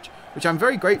so much, which I'm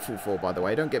very grateful for, by the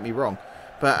way, don't get me wrong.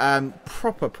 But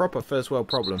proper first world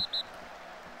problem.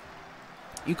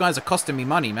 You guys are costing me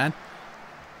money, man.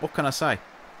 What can I say?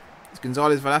 Is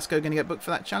Gonzalez Velasco going to get booked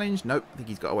for that challenge? Nope, I think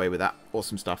he's got away with that.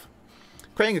 Awesome stuff.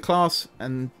 Creating a class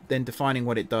and then defining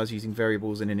what it does using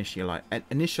variables and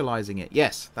initializing it.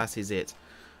 Yes, that is it.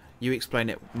 You explain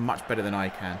it much better than I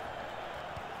can.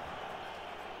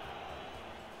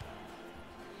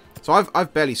 So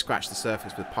I've barely scratched the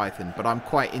surface with Python, but I'm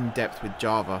quite in-depth with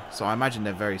Java, so I imagine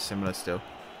they're very similar still.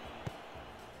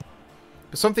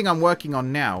 But something I'm working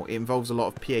on now, it involves a lot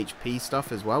of PHP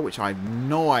stuff as well, which I have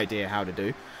no idea how to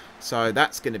do. So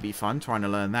that's going to be fun, trying to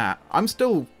learn that. I'm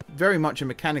still very much a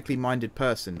mechanically minded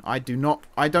person. I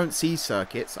don't see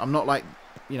circuits. I'm not like,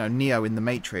 you know, Neo in the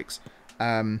Matrix.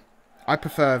 I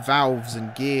prefer valves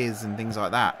and gears and things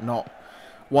like that, not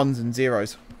ones and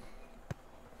zeros.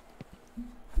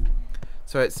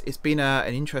 So it's been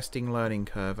an interesting learning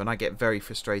curve, and I get very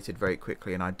frustrated very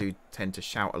quickly, and I do tend to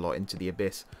shout a lot into the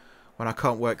abyss when I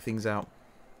can't work things out.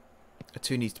 A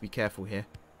 2 needs to be careful here.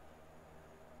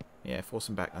 Yeah, force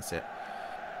him back, that's it.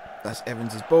 That's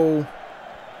Evans' ball,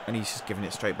 and he's just giving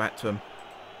it straight back to him.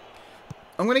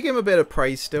 I'm going to give him a bit of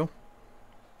praise still.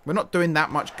 We're not doing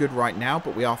that much good right now,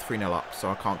 but we are 3-0 up,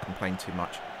 so I can't complain too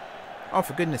much. Oh,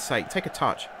 for goodness sake, take a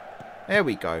touch. There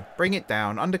we go. Bring it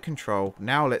down, under control.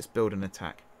 Now let's build an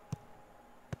attack.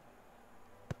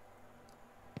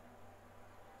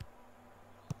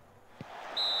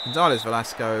 Gonzalez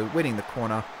Velasco winning the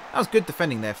corner. That was good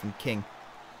defending there from King.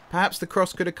 Perhaps the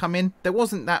cross could have come in. There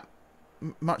wasn't that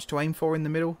much to aim for in the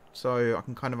middle, so I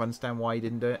can kind of understand why he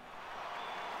didn't do it.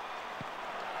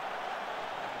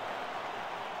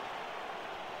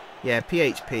 Yeah,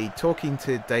 PHP, talking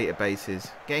to databases,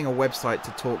 getting a website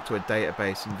to talk to a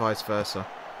database and vice versa.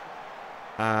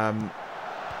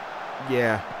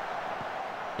 Yeah,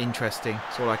 interesting,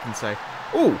 that's all I can say.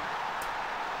 Ooh,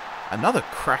 another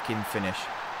cracking finish.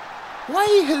 Why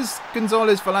has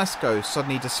Gonzalez Velasco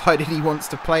suddenly decided he wants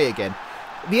to play again?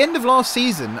 At the end of last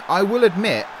season, I will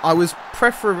admit, I was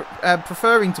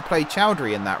preferring to play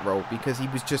Chowdhury in that role because he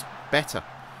was just better.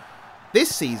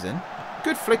 This season,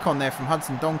 good flick on there from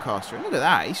Hudson Doncaster. And look at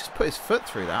that, he's just put his foot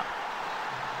through that.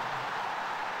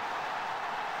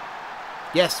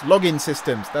 Yes, login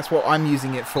systems, that's what I'm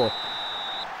using it for.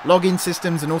 Login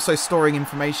systems and also storing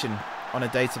information on a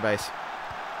database.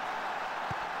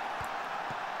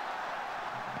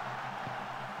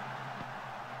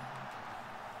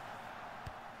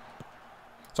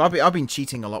 So I've been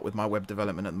cheating a lot with my web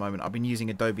development at the moment. I've been using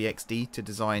Adobe XD to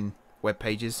design web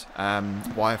pages,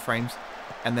 wireframes,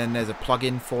 and then there's a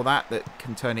plugin for that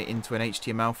can turn it into an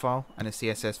HTML file and a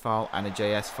CSS file and a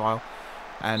JS file.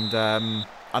 And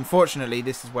unfortunately,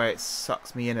 this is where it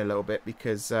sucks me in a little bit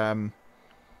because the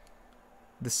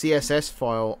CSS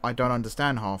file, I don't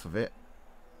understand half of it.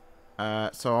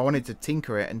 So I wanted to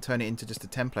tinker it and turn it into just a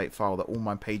template file that all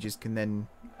my pages can then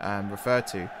refer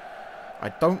to. I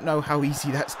don't know how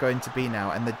easy that's going to be now,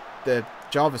 and the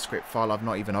JavaScript file I've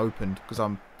not even opened because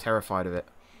I'm terrified of it.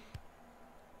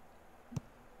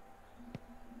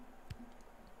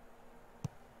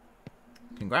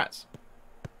 Congrats.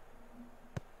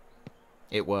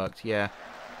 It worked, yeah.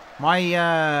 My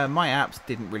apps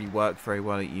didn't really work very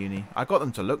well at uni. I got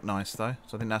them to look nice though,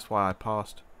 so I think that's why I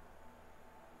passed.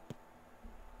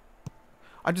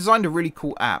 I designed a really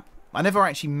cool app. I never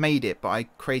actually made it, but I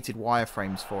created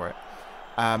wireframes for it.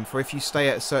 For if you stay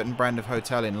at a certain brand of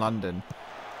hotel in London,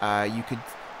 you could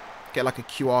get like a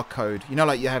QR code. You know,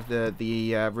 like you have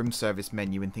the room service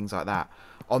menu and things like that.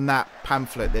 On that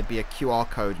pamphlet, there'd be a QR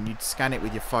code, and you'd scan it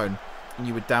with your phone, and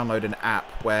you would download an app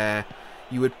where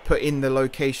you would put in the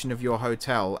location of your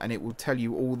hotel, and it will tell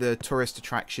you all the tourist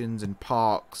attractions and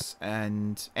parks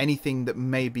and anything that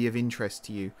may be of interest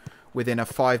to you within a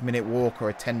 5-minute walk or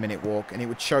a 10-minute walk, and it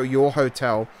would show your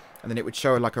hotel. And then it would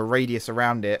show like a radius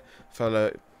around it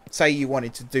for, say you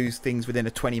wanted to do things within a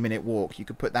 20-minute walk. You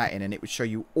could put that in and it would show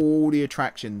you all the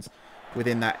attractions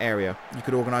within that area. You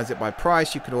could organize it by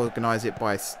price. You could organize it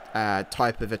by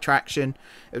type of attraction.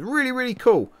 It was really, really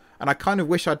cool. And I kind of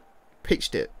wish I'd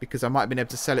pitched it because I might have been able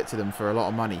to sell it to them for a lot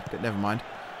of money. But never mind.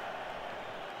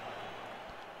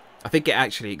 I think it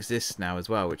actually exists now as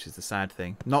well, which is the sad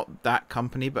thing. Not that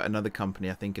company, but another company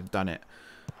I think have done it.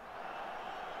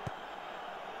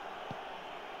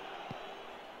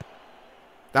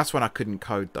 That's when I couldn't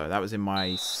code though. That was in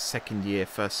my second year,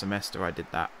 first semester I did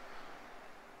that.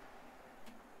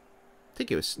 I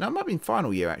think it was... No, it might have been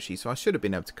final year, actually, so I should have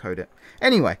been able to code it.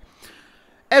 Anyway,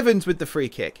 Evans with the free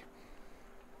kick.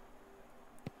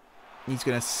 He's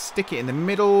going to stick it in the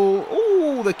middle.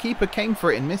 Oh, the keeper came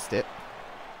for it and missed it.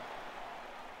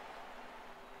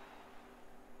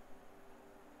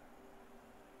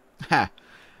 Ha!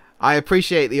 I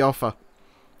appreciate the offer.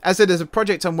 As I said, there's a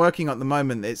project I'm working on at the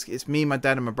moment. It's me, my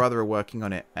dad, and my brother are working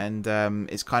on it. And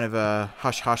it's kind of a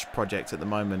hush-hush project at the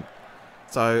moment.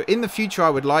 So in the future, I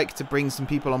would like to bring some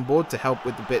people on board to help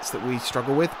with the bits that we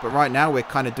struggle with. But right now, we're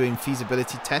kind of doing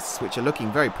feasibility tests, which are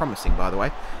looking very promising, by the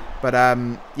way. But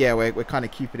yeah, we're kind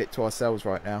of keeping it to ourselves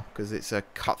right now because it's a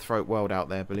cutthroat world out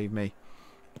there, believe me.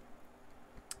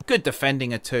 Good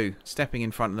defending too, stepping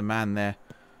in front of the man there.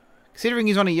 Considering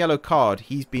he's on a yellow card,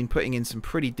 he's been putting in some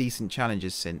pretty decent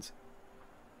challenges since.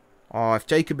 Oh, if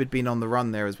Jacob had been on the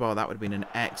run there as well, that would have been an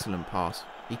excellent pass.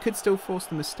 He could still force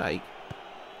the mistake.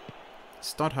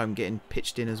 Stodholm getting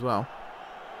pitched in as well.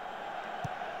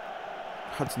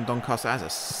 Hudson Doncaster has a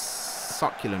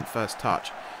succulent first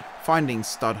touch. Finding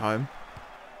Stodholm.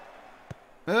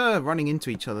 Running into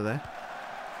each other there.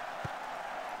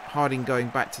 Harding going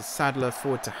back to Sadler,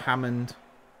 forward to Hammond.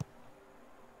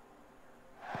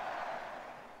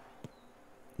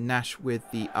 Nash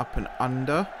with the up and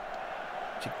under.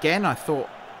 Which again, I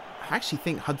actually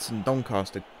think Hudson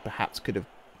Doncaster perhaps could have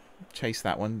chased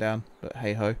that one down. But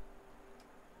hey ho.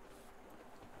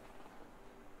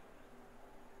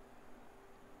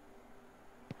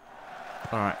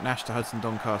 Alright, Nash to Hudson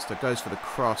Doncaster. Goes for the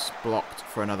cross. Blocked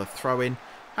for another throw-in.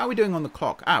 How are we doing on the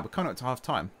clock? We're coming up to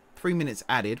half-time. 3 minutes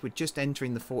added. We're just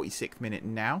entering the 46th minute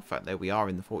now. In fact, there we are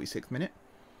in the 46th minute.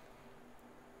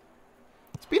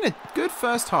 It's been a good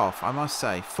first half, I must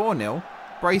say. 4-0.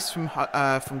 Brace from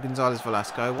Gonzalez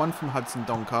Velasco. One from Hudson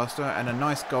Doncaster. And a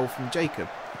nice goal from Jacob.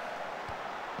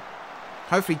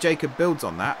 Hopefully Jacob builds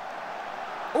on that.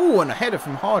 Oh, and a header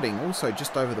from Harding. Also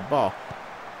just over the bar.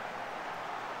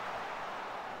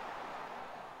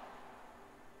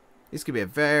 This could be a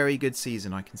very good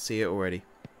season. I can see it already.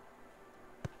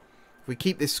 If we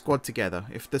keep this squad together.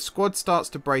 If the squad starts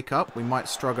to break up, we might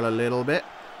struggle a little bit.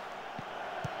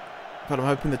 But I'm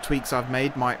hoping the tweaks I've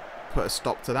made might put a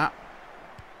stop to that.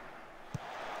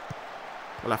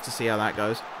 We'll have to see how that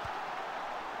goes.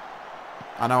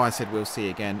 I know I said we'll see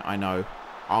again. I know.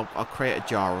 I'll create a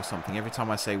jar or something. Every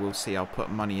time I say we'll see, I'll put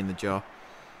money in the jar.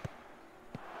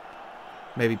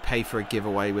 Maybe pay for a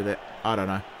giveaway with it. I don't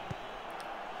know.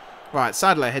 Right,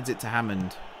 Sadler heads it to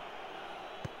Hammond.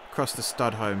 Across to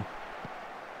Stodholm.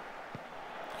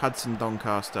 Hudson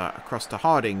Doncaster across to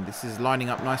Harding. This is lining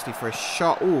up nicely for a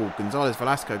shot. Oh, Gonzalez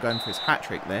Velasco going for his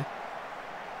hat-trick there.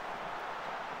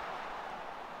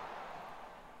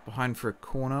 Behind for a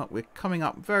corner. We're coming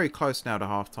up very close now to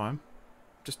half-time.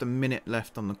 Just a minute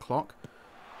left on the clock.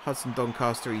 Hudson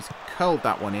Doncaster, he's curled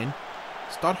that one in.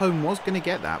 Stodholm was going to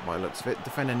get that by the looks of it.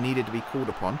 Defender needed to be called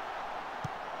upon.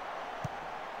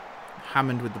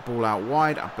 Hammond with the ball out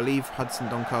wide. I believe Hudson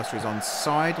Doncaster is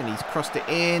onside and he's crossed it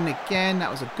in again.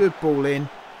 That was a good ball in.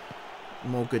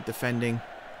 More good defending.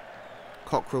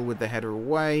 Cockrell with the header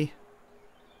away.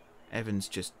 Evans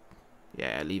just,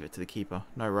 yeah, leave it to the keeper.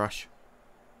 No rush.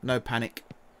 No panic.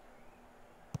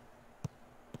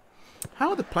 How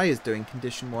are the players doing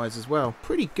condition-wise as well?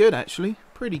 Pretty good, actually.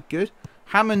 Pretty good.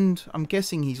 Hammond, I'm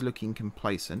guessing he's looking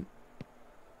complacent.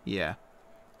 Yeah.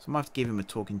 So I might have to give him a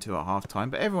talking to at half-time.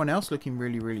 But everyone else looking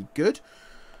really, really good.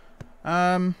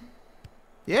 Yeah,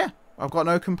 I've got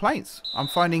no complaints. I'm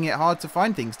finding it hard to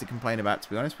find things to complain about, to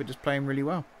be honest. We're just playing really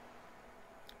well.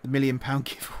 The £1 million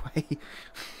giveaway.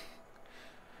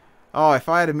 Oh, if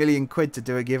I had £1 million to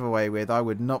do a giveaway with, I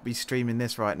would not be streaming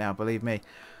this right now, believe me.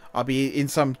 I'll be in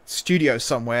some studio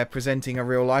somewhere presenting a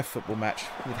real-life football match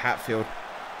with Hatfield.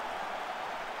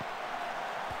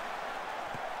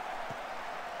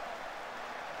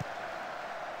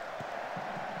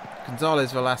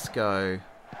 Gonzalez Velasco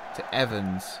to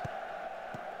Evans.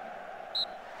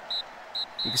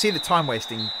 You can see the time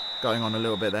wasting going on a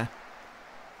little bit there.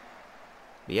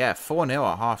 But yeah,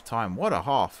 4-0 at half-time. What a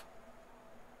half.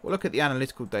 We'll look at the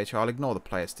analytical data. I'll ignore the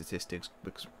player statistics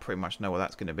because we pretty much know what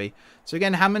that's going to be. So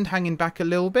again, Hammond hanging back a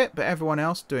little bit, but everyone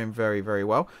else doing very, very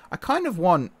well. I kind of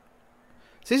want...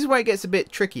 So this is where it gets a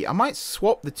bit tricky. I might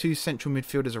swap the two central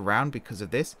midfielders around because of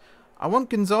this. I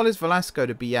want Gonzalez Velasco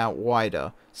to be out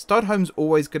wider. Stodholm's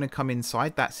always going to come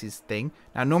inside. That's his thing.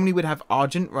 Now, normally we'd have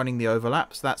Argent running the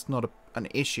overlap, so that's not an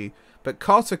issue. But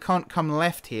Carter can't come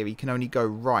left here. He can only go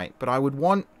right. But I would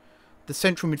want the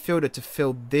central midfielder to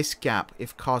fill this gap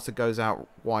if Carter goes out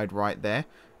wide right there.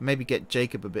 Maybe get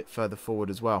Jacob a bit further forward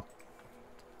as well.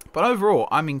 But overall,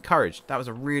 I'm encouraged. That was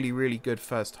a really, really good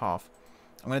first half.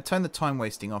 I'm going to turn the time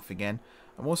wasting off again.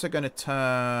 I'm also going to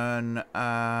turn...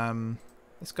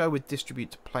 let's go with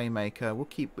distribute to playmaker. We'll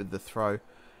keep with the throw.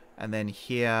 And then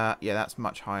here... Yeah, that's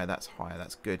much higher. That's higher.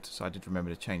 That's good. So I did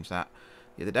remember to change that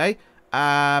the other day.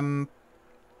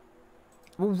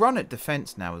 We'll run at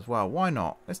defence now as well. Why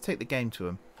not? Let's take the game to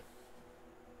them.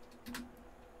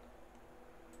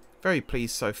 Very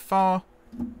pleased so far.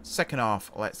 Second half,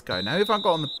 let's go. Now, if I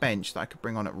got on the bench that I could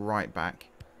bring on at right back,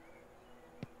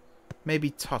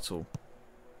 maybe Tuttle.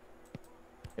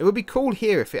 It would be cool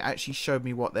here if it actually showed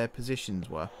me what their positions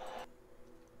were.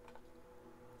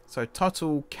 So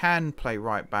Tuttle can play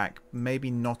right back.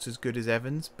 Maybe not as good as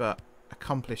Evans, but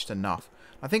accomplished enough.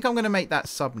 I think I'm going to make that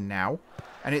sub now.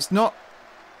 And it's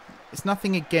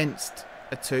nothing against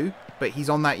a 2, but he's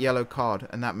on that yellow card,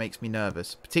 and that makes me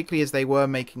nervous. Particularly as they were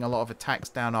making a lot of attacks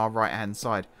down our right-hand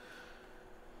side.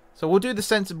 So we'll do the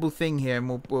sensible thing here, and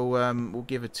we'll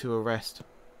give a 2 a rest.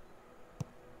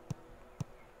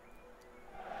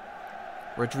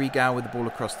 Rodrigo with the ball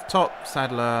across the top.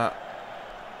 Sadler,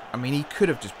 I mean, he could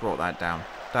have just brought that down.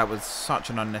 That was such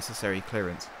an unnecessary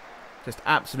clearance. Just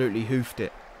absolutely hoofed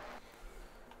it.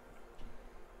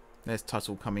 There's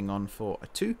Tuttle coming on for a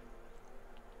 2.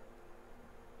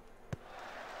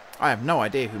 I have no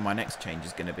idea who my next change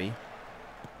is going to be.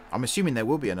 I'm assuming there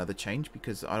will be another change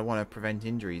because I want to prevent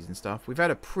injuries and stuff. We've had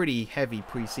a pretty heavy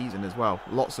pre-season as well.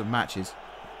 Lots of matches.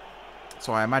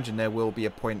 So I imagine there will be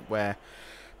a point where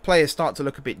players start to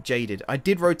look a bit jaded. I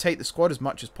did rotate the squad as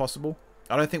much as possible.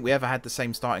 I don't think we ever had the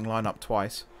same starting lineup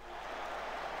twice.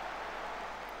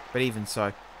 But even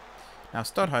so. Now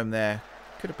Studholm there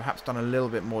could have perhaps done a little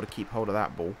bit more to keep hold of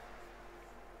that ball.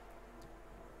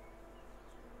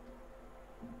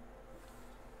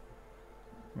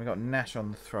 We got Nash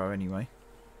on the throw anyway.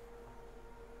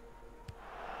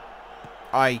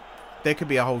 There could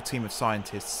be a whole team of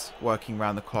scientists working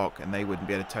round the clock and they wouldn't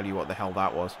be able to tell you what the hell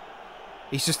that was.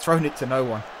 He's just thrown it to no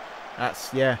one.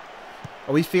 That's, yeah.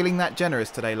 Are we feeling that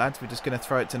generous today, lads? We're just going to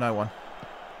throw it to no one.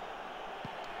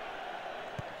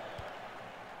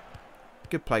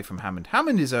 Good play from Hammond.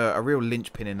 Hammond is a real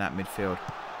linchpin in that midfield.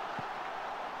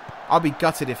 I'll be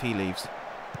gutted if he leaves.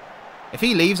 If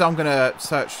he leaves, I'm going to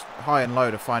search high and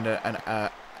low to find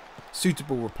a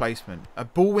suitable replacement. A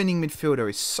ball-winning midfielder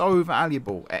is so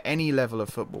valuable at any level of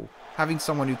football. Having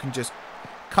someone who can just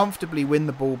comfortably win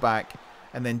the ball back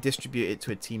and then distribute it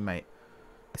to a teammate.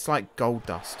 It's like gold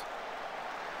dust.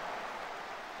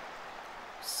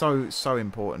 So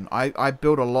important. I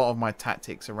build a lot of my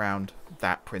tactics around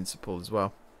that principle as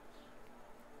well.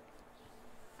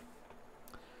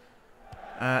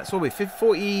 So we're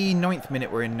 49th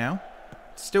minute we're in now.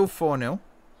 Still 4-0.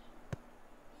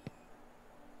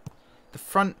 The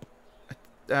front,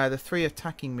 the 3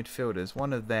 attacking midfielders,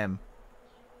 one of them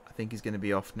I think is going to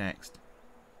be off next.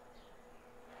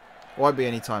 Won't be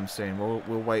anytime soon.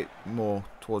 We'll wait more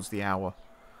towards the hour.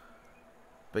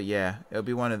 But yeah, it'll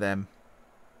be one of them.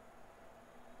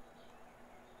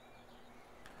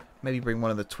 Maybe bring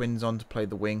one of the twins on to play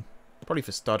the wing. Probably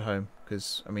for Studholm,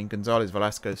 because, I mean, Gonzalez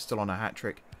Velasco is still on a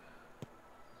hat-trick.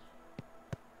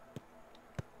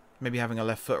 Maybe having a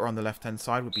left footer on the left-hand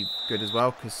side would be good as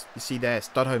well, because you see there,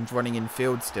 Studholm's running in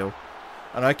field still.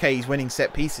 And okay, he's winning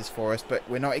set pieces for us, but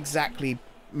we're not exactly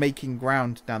making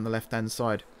ground down the left-hand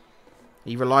side.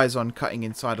 He relies on cutting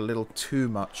inside a little too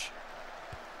much.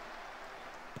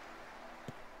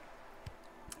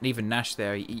 And even Nash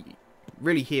there,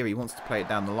 really here he wants to play it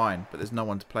down the line, but there's no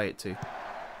one to play it to.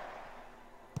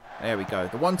 There we go.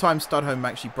 The one time Studholm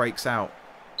actually breaks out.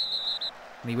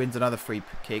 And he wins another free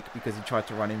kick because he tried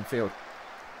to run infield.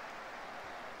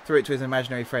 Threw it to his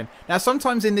imaginary friend. Now,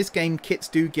 sometimes in this game, kits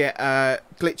do get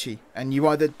glitchy. And you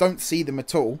either don't see them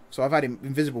at all. So I've had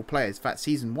invisible players. In fact,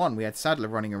 Season 1, we had Sadler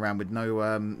running around with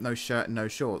no shirt and no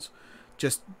shorts.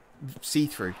 Just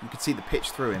see-through. You could see the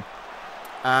pitch through him.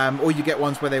 Or you get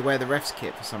ones where they wear the ref's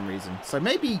kit for some reason. So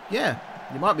maybe, yeah,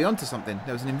 you might be onto something.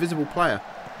 There was an invisible player.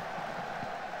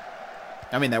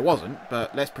 I mean, there wasn't,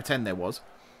 but let's pretend there was.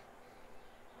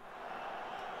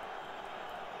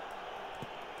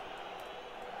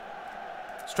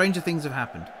 Stranger things have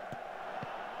happened.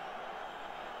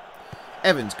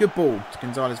 Evans, good ball to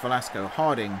Gonzalez Velasco.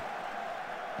 Harding,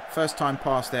 first time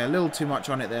pass there. A little too much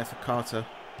on it there for Carter.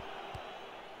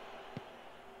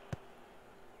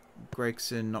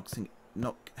 Gregson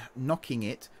knocking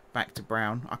it back to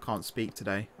Brown. I can't speak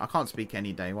today. I can't speak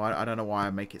any day. Well, I don't know why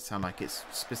I make it sound like it's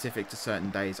specific to certain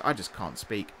days. I just can't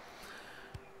speak.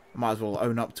 I might as well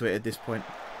own up to it at this point.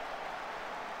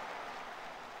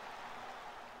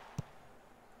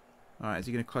 Alright, is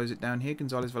he going to close it down here,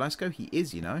 Gonzalez Velasco? He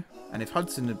is, you know. And if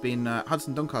Hudson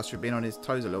Doncaster had been on his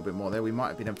toes a little bit more there, we might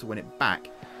have been able to win it back.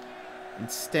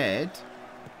 Instead,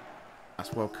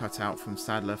 that's well cut out from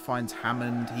Sadler. Finds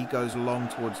Hammond. He goes long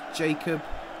towards Jacob.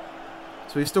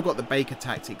 So we've still got the Baker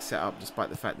tactic set up, despite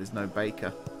the fact there's no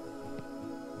Baker.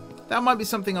 That might be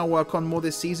something I'll work on more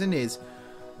this season, is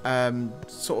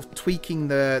sort of tweaking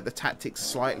the tactics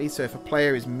slightly. So if a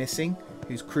player is missing,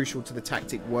 who's crucial to the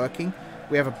tactic working,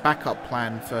 we have a backup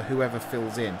plan for whoever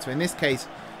fills in. So in this case,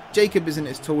 Jacob isn't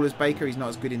as tall as Baker. He's not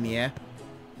as good in the air.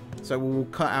 So we'll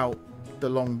cut out the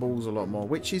long balls a lot more,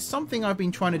 which is something I've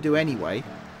been trying to do anyway.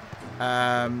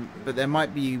 But there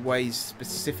might be ways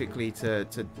specifically to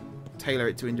tailor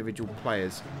it to individual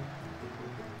players.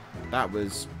 That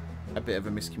was a bit of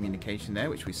a miscommunication there,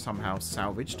 which we somehow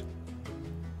salvaged.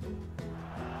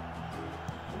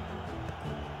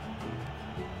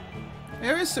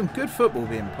 There is some good football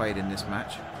being played in this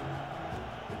match.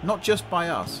 Not just by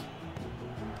us.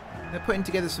 They're putting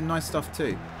together some nice stuff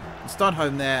too. And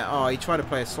Studholm there, oh, he tried to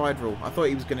play a slide rule. I thought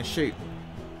he was going to shoot.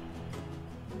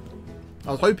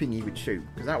 I was hoping he would shoot,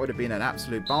 because that would have been an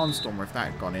absolute barnstormer if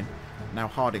that had gone in. Now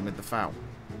Harding with the foul.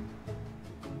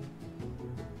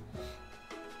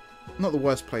 Not the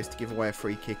worst place to give away a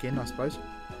free kick in, I suppose.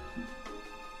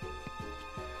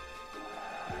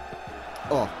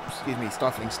 Oh, excuse me,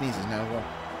 stifling sneezes now as well.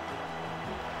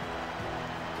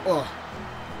 Oh,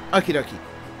 okie dokie.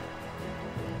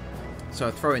 So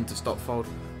a throw into Stotfold.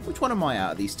 Which one am I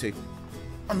out of these two?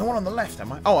 I'm the one on the left,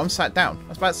 am I? Oh, I'm sat down. I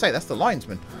was about to say, that's the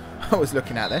linesman I was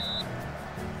looking at there.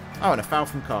 Oh, and a foul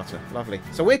from Carter. Lovely.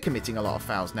 So we're committing a lot of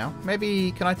fouls now.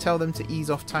 Maybe, can I tell them to ease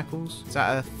off tackles? Is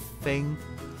that a thing?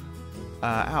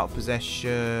 Out of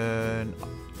possession.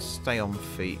 Stay on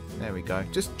feet. There we go.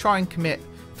 Just try and commit.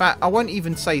 In fact, I won't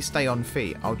even say stay on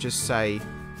feet. I'll just say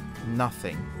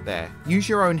nothing there. Use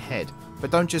your own head. But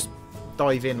don't just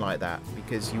dive in like that,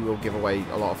 because you will give away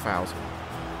a lot of fouls.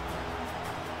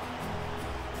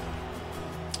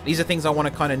 These are things I want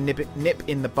to kind of nip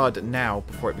in the bud now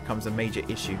before it becomes a major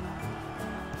issue.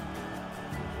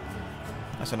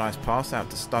 That's a nice pass out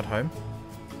to Studholm.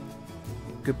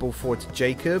 Good ball forward to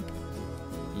Jacob.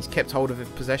 He's kept hold of his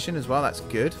possession as well. That's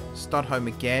good. Studholm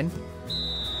again.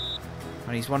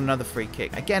 And he's won another free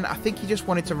kick. Again, I think he just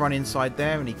wanted to run inside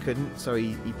there and he couldn't. So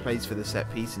he plays for the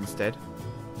set piece instead.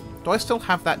 Do I still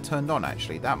have that turned on,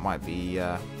 actually? That might be...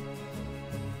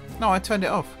 No, I turned it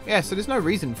off. Yeah, so there's no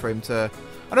reason for him to...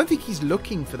 I don't think he's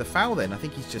looking for the foul then. I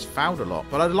think he's just fouled a lot.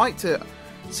 But I'd like to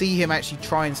see him actually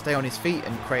try and stay on his feet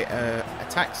and create an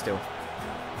attack still.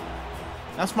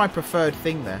 That's my preferred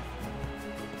thing there.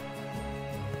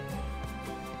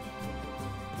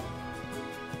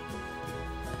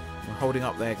 We're holding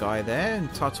up their guy there.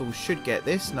 And Tuttle should get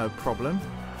this, no problem.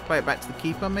 Play it back to the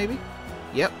keeper, maybe?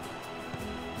 Yep.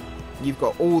 You've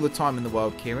got all the time in the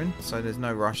world, Kieran. So there's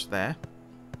no rush there.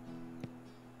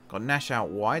 Got Nash out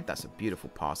wide. That's a beautiful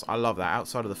pass. I love that.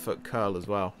 Outside of the foot curl as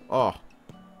well. Oh,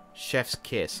 chef's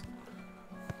kiss.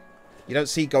 You don't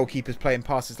see goalkeepers playing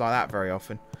passes like that very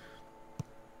often.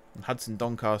 And Hudson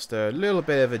Doncaster, a little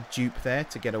bit of a dupe there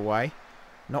to get away.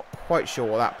 Not quite sure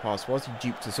what that pass was. He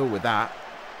duped us all with that.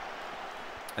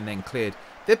 And then cleared.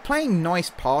 They're playing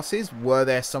nice passes were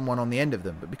there someone on the end of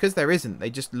them. But because there isn't, they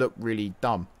just look really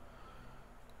dumb.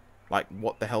 Like,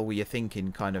 what the hell were you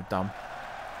thinking kind of dumb.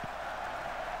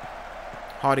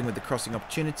 Harding with the crossing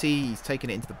opportunity. He's taken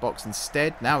it into the box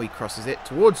instead. Now he crosses it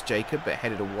towards Jacob, but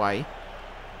headed away.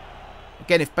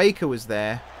 Again, if Baker was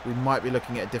there, we might be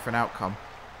looking at a different outcome.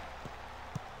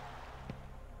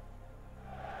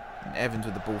 And Evans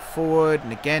with the ball forward.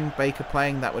 And again, Baker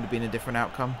playing. That would have been a different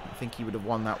outcome. I think he would have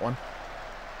won that one.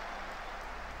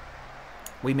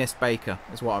 We missed Baker,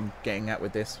 is what I'm getting at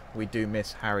with this. We do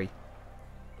miss Harry.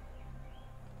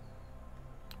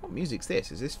 What music's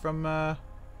this? Is this from...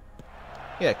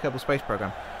 Yeah, Kerbal Space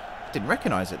Program. Didn't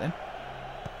recognise it then.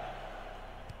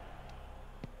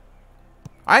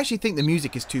 I actually think the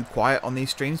music is too quiet on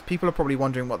these streams. People are probably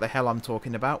wondering what the hell I'm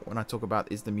talking about when I talk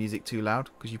about is the music too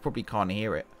loud, because you probably can't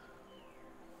hear it.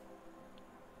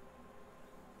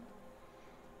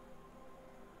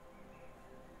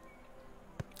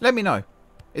 Let me know.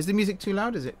 Is the music too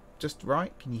loud? Is it just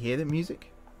right? Can you hear the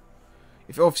music?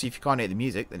 Obviously, if you can't hear the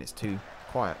music, then it's too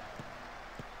quiet.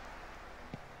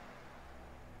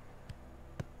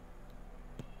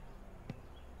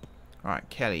 Alright,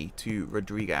 Kelly to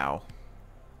Rodrigo.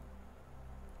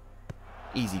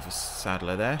 Easy for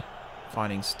Sadler there.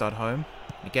 Finding Studholm.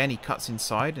 Again, he cuts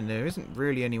inside, and there isn't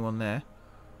really anyone there.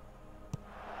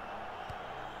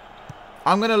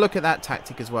 I'm going to look at that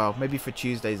tactic as well. Maybe for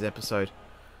Tuesday's episode.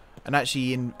 and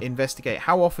actually investigate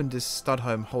how often does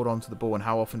Studholme hold on to the ball and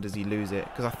how often does he lose it.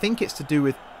 Because I think it's to do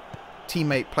with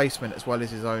teammate placement as well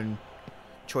as his own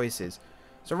choices.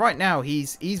 So right now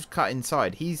he's cut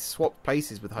inside. He's swapped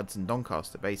places with Hudson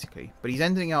Doncaster basically. But he's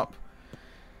ending up...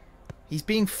 He's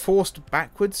being forced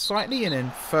backwards slightly and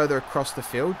then further across the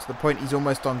field to the point he's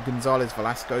almost on Gonzalez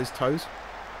Velasco's toes.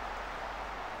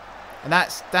 And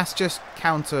that's just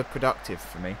counterproductive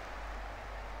for me.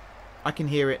 I can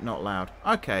hear it, not loud.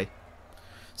 Okay.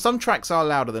 Some tracks are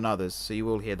louder than others, so you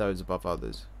will hear those above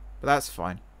others. But that's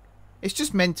fine. It's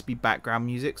just meant to be background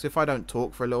music, so if I don't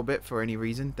talk for a little bit for any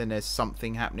reason, then there's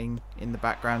something happening in the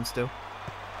background still.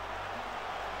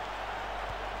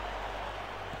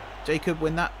 Jacob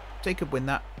win that. Jacob win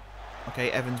that.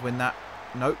 Okay, Evans win that.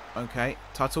 Nope. Okay.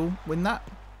 Tuttle win that.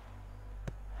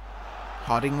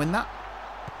 Harding win that.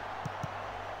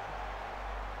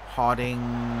 Harding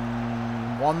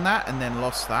won that and then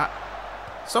lost that.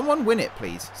 Someone win it,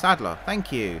 please. Sadler,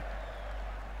 thank you.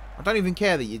 I don't even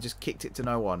care that you just kicked it to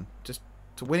no one. Just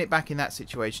to win it back in that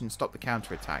situation, stop the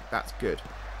counter-attack. That's good.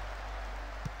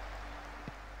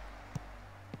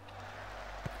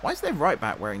 Why is their right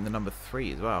back wearing the number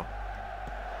 3 as well?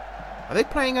 Are they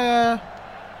playing a...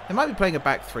 They might be playing a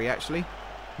back 3, actually.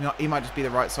 You know, he might just be the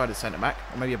right-sided centre-back.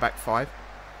 Or maybe a back 5.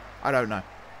 I don't know.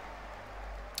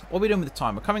 What are we doing with the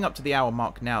time? We're coming up to the hour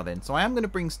mark now then. So I am going to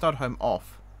bring Studholme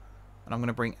off. And I'm going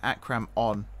to bring Akram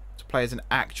on to play as an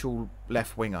actual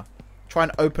left winger. Try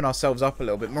and open ourselves up a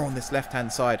little bit more on this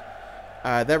left-hand side.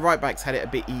 Their right-backs had it a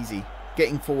bit easy.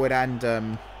 Getting forward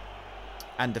and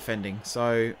defending.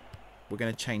 So we're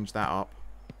going to change that up.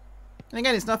 And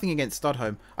again, it's nothing against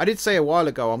Studholme. I did say a while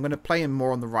ago I'm going to play him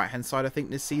more on the right-hand side, I think,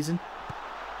 this season.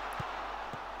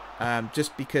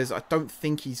 Just because I don't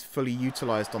think he's fully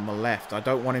utilised on the left. I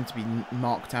don't want him to be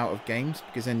marked out of games,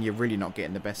 because then you're really not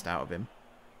getting the best out of him.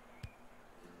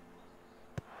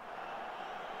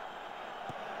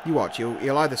 You watch,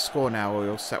 he'll either score now or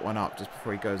he'll set one up just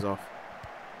before he goes off.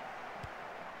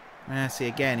 See,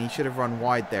 again, he should have run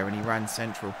wide there and he ran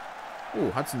central.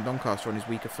 Ooh, Hudson Doncaster on his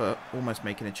weaker foot, almost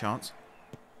making a chance.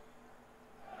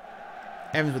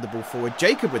 Evans with the ball forward.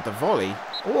 Jacob with the volley.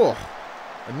 Oh,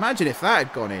 imagine if that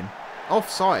had gone in.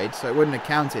 Offside, so it wouldn't have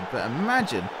counted, but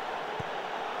imagine.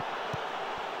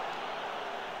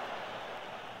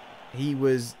 He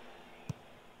was...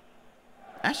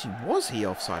 Actually, was he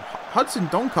offside? Hudson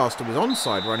Doncaster was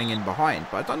onside running in behind,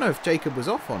 but I don't know if Jacob was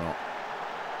off or not.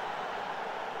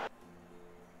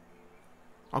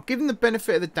 I'll give him the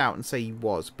benefit of the doubt and say he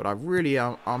was, but I really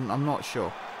I'm not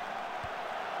sure.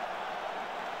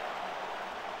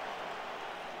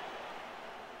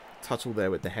 Tuttle there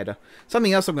with the header.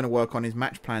 Something else I'm going to work on is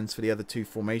match plans for the other two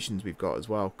formations we've got as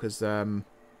well, because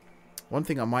one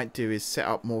thing I might do is set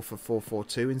up more for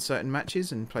 4-4-2 in certain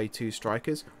matches and play 2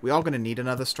 strikers. We are going to need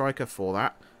another striker for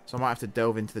that, so I might have to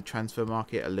delve into the transfer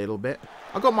market a little bit.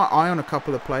 I've got my eye on a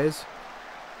couple of players.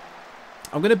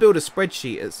 I'm going to build a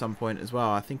spreadsheet at some point as well.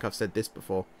 I think I've said this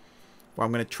before, where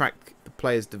I'm going to track the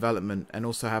players' development and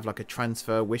also have like a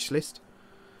transfer wish list.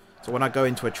 So when I go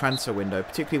into a transfer window,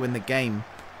 particularly when the game,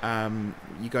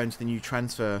 you go into the new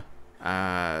transfer,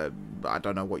 I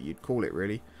don't know what you'd call it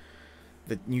really,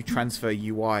 the new transfer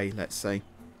UI, let's say.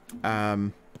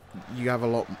 You have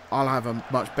I'll have a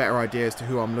much better idea as to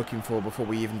who I'm looking for before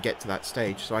we even get to that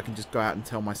stage, so I can just go out and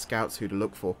tell my scouts who to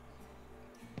look for.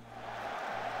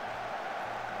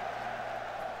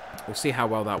 We'll see how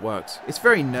well that works. It's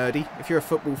very nerdy. If you're a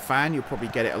football fan, you'll probably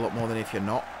get it a lot more than if you're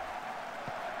not.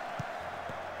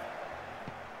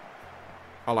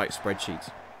 I like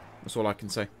spreadsheets. That's all I can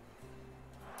say.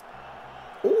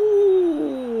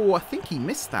 Ooh, I think he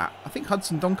missed that. I think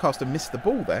Hudson Doncaster missed the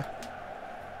ball there.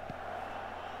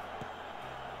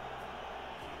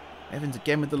 Evans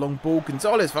again with the long ball.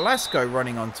 Gonzalez Velasco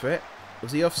running onto it.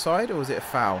 Was he offside or was it a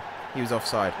foul? He was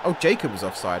offside. Oh, Jacob was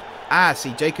offside. Ah,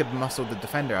 see, Jacob muscled the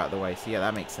defender out of the way. So, yeah,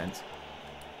 that makes sense.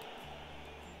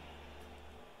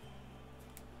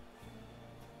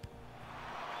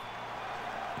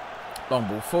 Long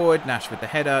ball forward. Nash with the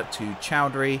header to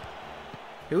Chowdhury,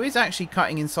 who is actually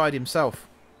cutting inside himself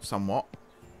somewhat.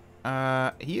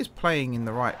 He is playing in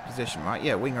the right position, right?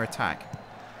 Yeah, winger attack.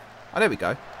 Oh, there we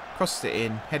go. Crosses it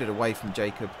in. Headed away from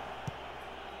Jacob.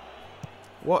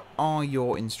 What are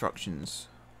your instructions?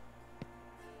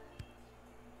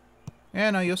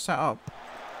 Yeah, no, you're set up.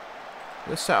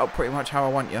 You're set up pretty much how I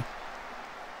want you.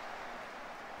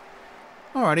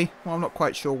 Alrighty. Well, I'm not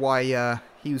quite sure why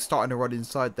he was starting to run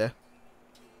inside there.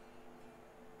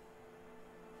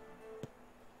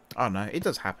 Oh, no. It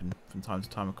does happen from time to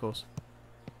time, of course.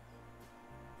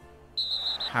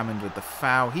 Hammond with the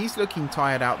foul. He's looking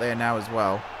tired out there now as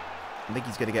well. I think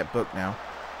he's going to get booked now.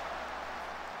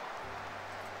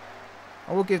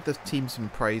 I will give the team some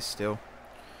praise still.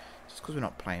 Just because we're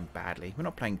not playing badly. We're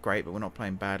not playing great, but we're not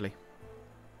playing badly.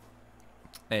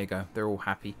 There you go. They're all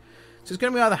happy. So it's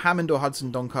going to be either Hammond or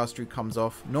Hudson Doncaster who comes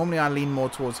off. Normally I lean more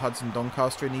towards Hudson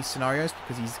Doncaster in these scenarios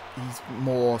because he's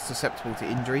more susceptible to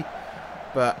injury.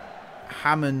 But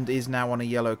Hammond is now on a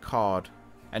yellow card.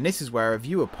 And this is where a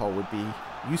viewer poll would be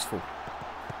useful.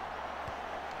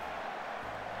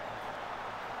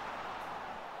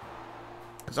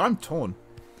 Because I'm torn.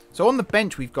 So on the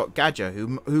bench we've got Gadger,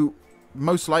 who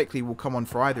most likely will come on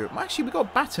for either. Actually, we've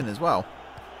got Batten as well.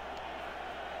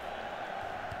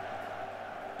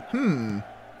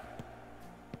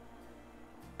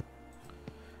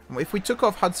 If we took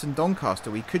off Hudson Doncaster,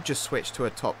 we could just switch to a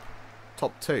top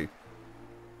two.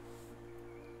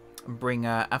 And bring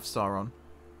Afsar on.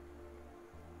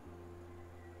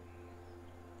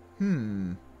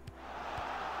 I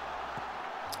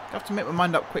have to make my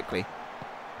mind up quickly.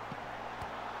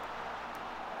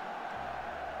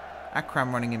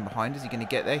 Akram running in behind. Is he going to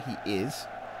get there? He is.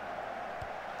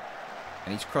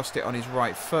 And he's crossed it on his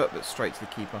right foot, but straight to the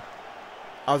keeper.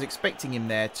 I was expecting him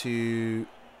there to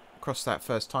cross that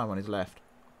first time on his left.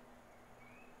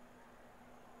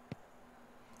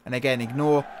 And again,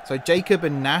 ignore... So Jacob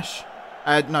and Nash...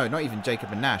 no, not even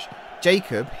Jacob and Nash.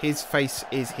 Jacob, his face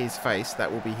is his face.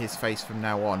 That will be his face from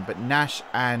now on. But Nash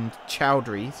and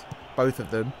Chowdhury's, both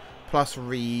of them, plus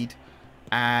Reed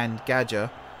and Gadger,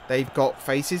 they've got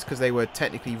faces because they were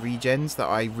technically regens that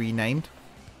I renamed.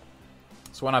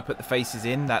 So when I put the faces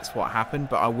in, that's what happened.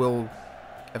 But I will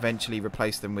eventually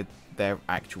replace them with their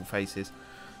actual faces.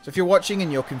 So if you're watching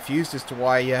and you're confused as to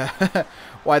why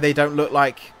why they don't look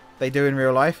like they do in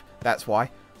real life, that's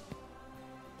why.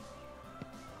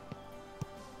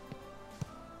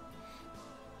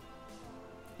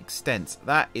 Extents.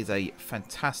 That is a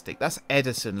fantastic... That's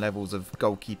Edison levels of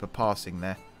goalkeeper passing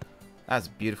there. That's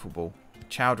a beautiful ball.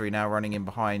 Chowdhury now running in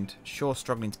behind. Shaw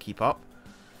struggling to keep up.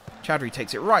 Chowdhury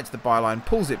takes it right to the byline,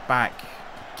 pulls it back.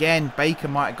 Again, Baker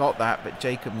might have got that, but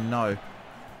Jacob, no.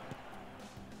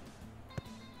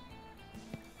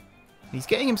 He's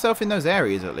getting himself in those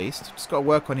areas at least. Just got to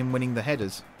work on him winning the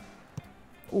headers.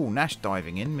 Oh, Nash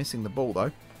diving in, missing the ball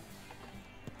though.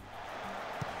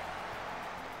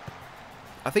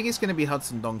 I think it's going to be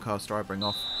Hudson Doncaster I bring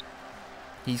off.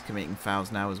 He's committing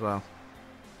fouls now as well.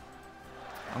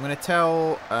 I'm going to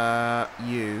tell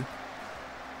you...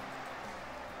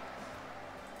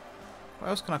 What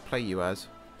else can I play you as?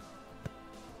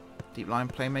 Deep line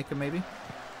playmaker maybe?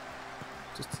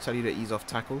 Just to tell you to ease off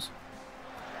tackles.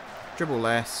 Dribble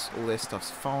less. All this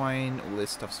stuff's fine. All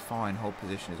this stuff's fine. Hold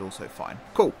position is also fine.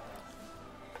 Cool.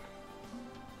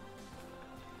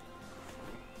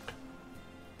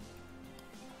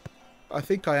 I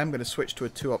think I am going to switch to a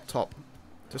 2 up top.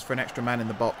 Just for an extra man in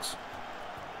the box.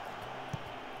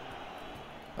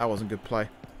 That wasn't good play.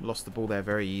 Lost the ball there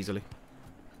very easily.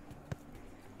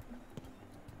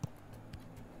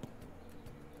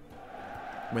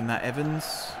 Win that,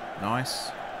 Evans. Nice.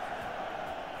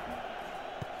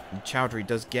 And Chowdhury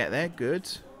does get there. Good.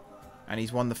 And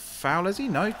he's won the foul, has he?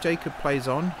 No. Jacob plays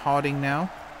on. Harding now.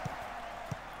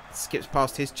 Skips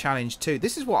past his challenge too.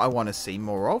 This is what I want to see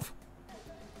more of.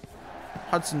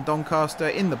 Hudson Doncaster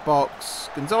in the box.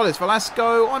 Gonzalez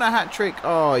Velasco on a hat-trick.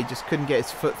 Oh, he just couldn't get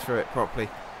his foot through it properly.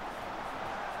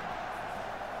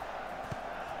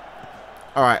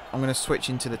 Alright, I'm going to switch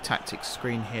into the tactics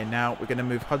screen here now. We're going to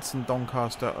move Hudson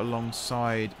Doncaster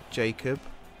alongside Jacob.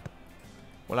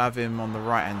 We'll have him on the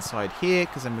right-hand side here,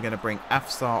 because then we're going to bring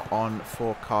Afsar on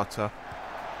for Carter.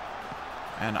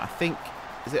 And I think,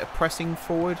 is it a pressing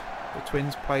forward the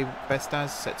Twins play best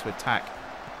as? Set to attack.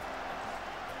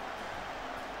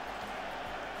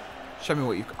 Show me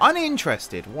what you've got.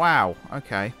 Uninterested. Wow.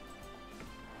 Okay.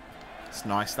 It's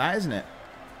nice that, isn't it?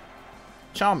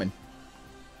 Charming.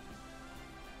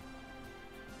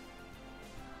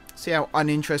 See how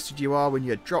uninterested you are when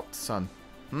you're dropped, son.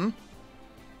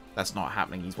 That's not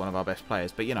happening. He's one of our best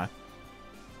players. But, you know.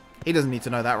 He doesn't need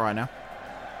to know that right now.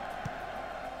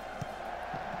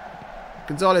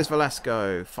 Gonzalez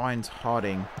Velasco finds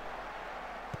Harding.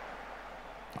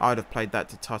 I'd have played that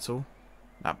to Tuttle.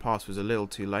 That pass was a little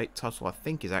too late. Tuttle, I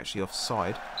think, is actually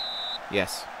offside.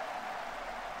 Yes.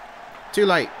 Too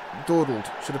late. Dawdled.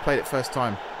 Should have played it first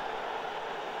time.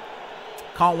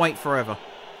 Can't wait forever.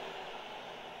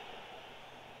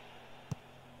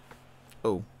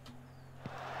 Oh.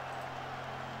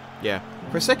 Yeah.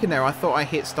 For a second there, I thought I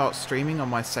hit start streaming on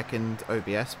my second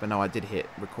OBS, but no, I did hit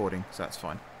recording, so that's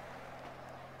fine.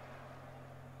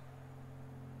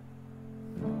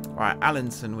 Right,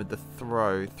 Allinson with the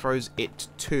throw. Throws it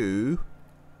to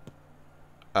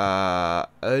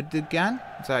Erdogan?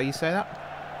 Is that how you say that?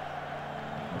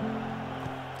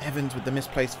 Evans with the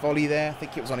misplaced volley there. I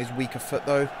think it was on his weaker foot,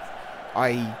 though.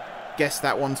 I guess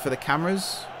that one's for the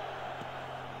cameras.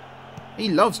 He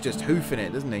loves just hoofing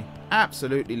it, doesn't he?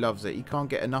 Absolutely loves it. He can't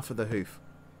get enough of the hoof.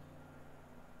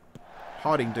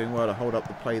 Harding doing well to hold up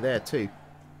the play there, too.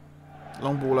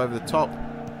 Long ball over the top.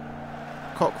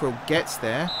 Cockrell gets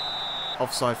there.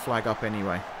 Offside flag up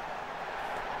anyway.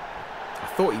 I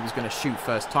thought he was going to shoot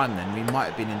first time then. We might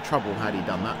have been in trouble had he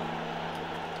done that.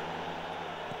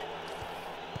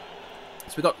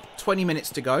 So we've got 20 minutes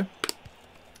to go.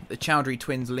 The Chowdhury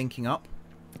twins linking up.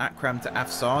 Akram to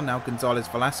Afsar. Now Gonzalez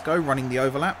Velasco running the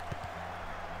overlap.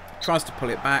 Tries to pull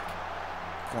it back.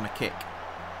 Corner kick.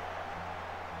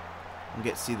 We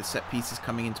get to see the set pieces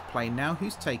coming into play now.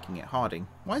 Who's taking it? Harding.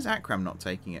 Why is Akram not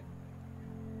taking it?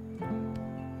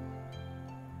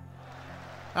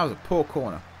 That was a poor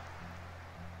corner.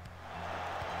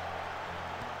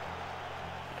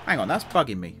 Hang on, that's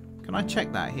bugging me. Can I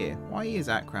check that here? Why is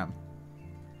Akram?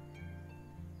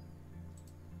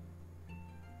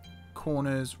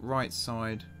 Corners, right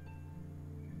side.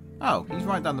 Oh, he's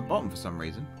right down the bottom for some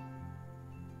reason.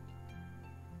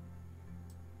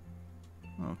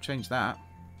 I'll change that.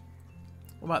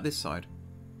 What about this side?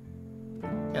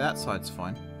 Yeah, that side's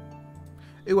fine.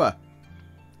 Ooh.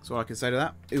 That's all I can say to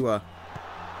that. Ooh.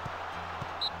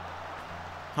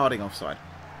 Harding offside.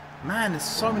 Man, there's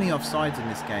so many offsides in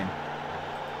this game.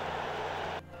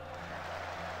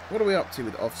 What are we up to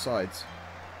with offsides?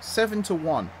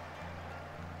 7-1.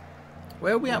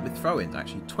 Where are we at with throw-ins,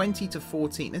 actually?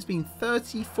 20-14. There's been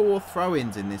 34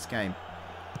 throw-ins in this game.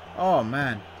 Oh,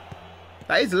 man.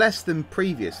 That is less than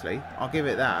previously. I'll give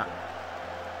it that.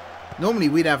 Normally,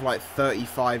 we'd have like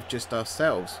 35 just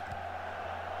ourselves.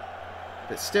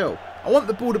 But still, I want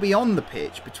the ball to be on the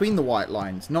pitch, between the white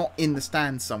lines, not in the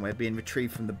stands somewhere being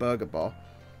retrieved from the burger bar.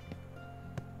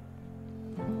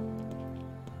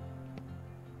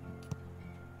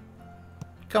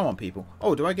 Come on, people.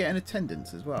 Oh, do I get an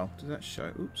attendance as well? Does that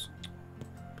show? Oops.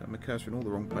 Got my cursor in all the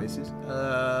wrong places.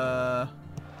 I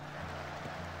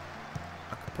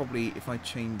could probably, if I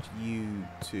change you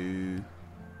to...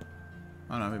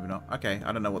 Oh, no, maybe not. Okay,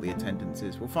 I don't know what the attendance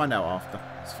is. We'll find out after.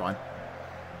 It's fine.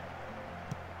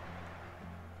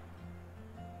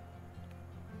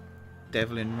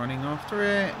 Devlin running after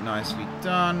it. Nicely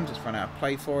done. Just run out of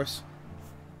play for us.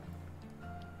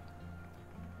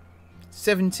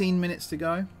 17 minutes to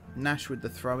go. Nash with the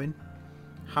throw-in.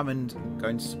 Hammond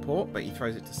going to support, but he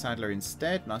throws it to Sadler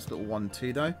instead. Nice little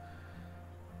 1-2 though.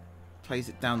 Plays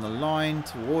it down the line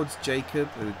towards Jacob,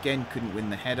 who again couldn't win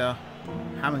the header.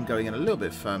 Hammond going in a little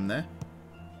bit firm there.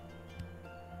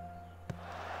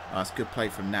 Oh, that's good play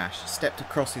from Nash. Stepped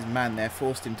across his man there,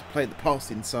 forced him to play the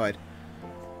pass inside.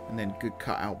 And then good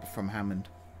cut out from Hammond.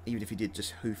 Even if he did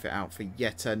just hoof it out for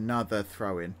yet another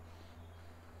throw-in.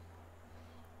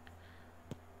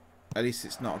 At least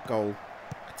it's not a goal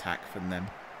attack from them.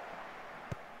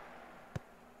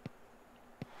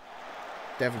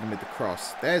 Devlin with the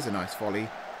cross. There's a nice volley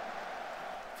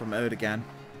from Erdogan.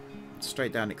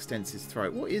 Straight down extends his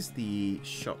throat. What is the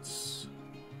shots?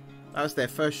 That was their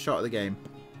first shot of the game.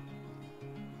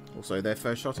 Also their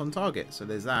first shot on target. So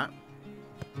there's that.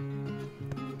 Man,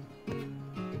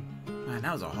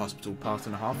 that was a hospital pass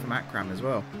and a half from Akram as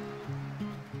well.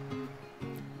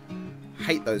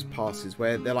 Hate those passes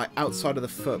where they're like outside of the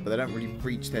foot but they don't really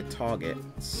reach their target.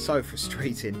 It's so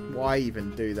frustrating. Why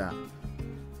even do that?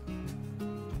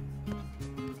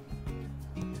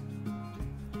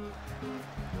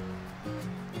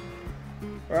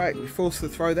 Alright, we forced the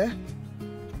throw there.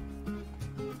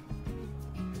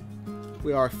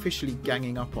 We are officially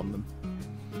ganging up on them.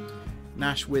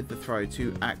 Nash with the throw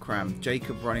to Akram.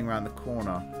 Jacob running around the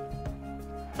corner.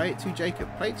 Play it to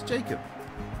Jacob. Play it to Jacob.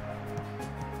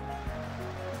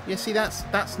 Yeah, see,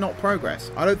 that's not progress.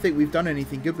 I don't think we've done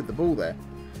anything good with the ball there.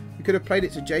 We could have played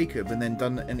it to Jacob and then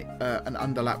done an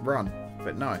underlap run,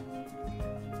 but no.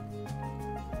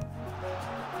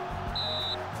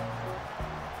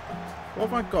 What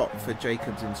have I got for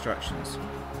Jacob's instructions?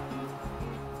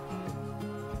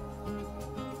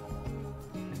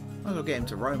 Might as well get him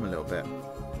to roam a little bit.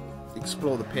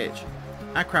 Explore the pitch.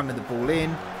 Akram with the ball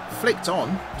in. Flicked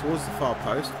on towards the far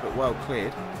post, but well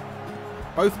cleared.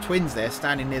 Both twins there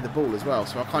standing near the ball as well,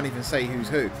 so I can't even say who's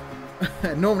who.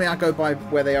 Normally I go by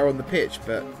where they are on the pitch,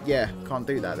 but yeah, can't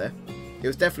do that there. It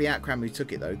was definitely Akram who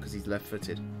took it though, because he's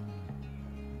left-footed.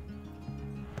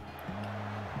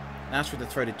 Nash with the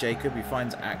throw to Jacob, who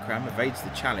finds Akram, evades the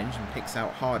challenge and picks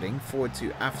out Harding. Forward to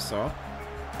Afsar.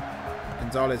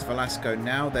 Gonzalez Velasco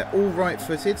now. They're all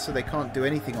right-footed, so they can't do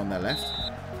anything on their left.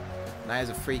 That is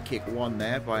a free kick won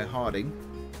there by Harding.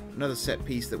 Another set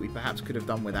piece that we perhaps could have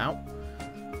done without.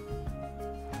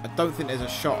 I don't think there's a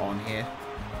shot on here,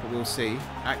 but we'll see.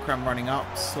 Akram running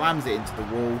up, slams it into the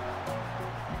wall.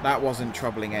 That wasn't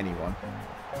troubling anyone.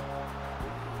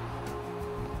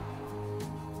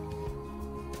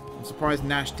 I'm surprised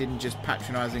Nash didn't just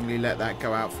patronisingly let that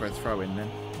go out for a throw-in then.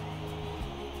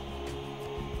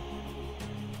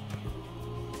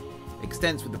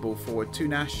 Extends with the ball forward to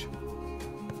Nash.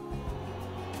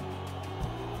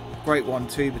 Great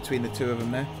 1-2 between the two of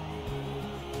them there.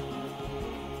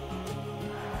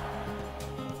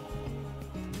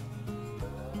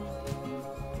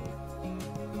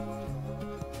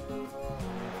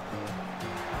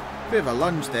 Bit of a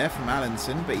lunge there from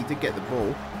Allinson, but he did get the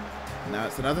ball. Now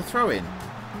it's another throw-in.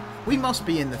 We must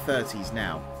be in the 30s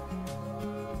now.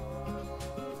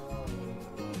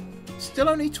 Still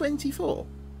only 24?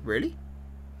 Really?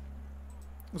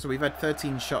 So we've had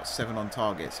 13 shots, 7 on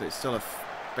target, so it's still a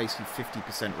basically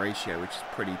 50% ratio, which is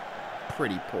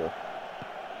pretty poor.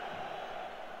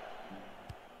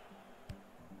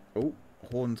 Oh,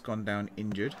 Horn's gone down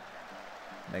injured.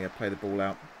 They're going to play the ball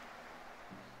out.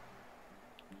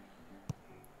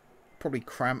 Probably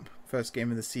cramp. First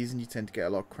game of the season, you tend to get a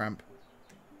lot of cramp.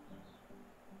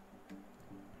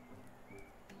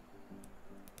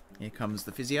 Here comes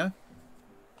the physio.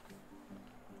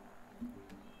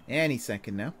 Any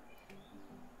second now.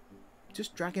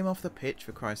 Just drag him off the pitch,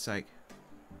 for Christ's sake.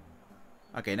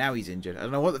 Okay, now he's injured. I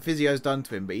don't know what the physio's done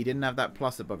to him, but he didn't have that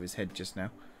plus above his head just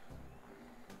now.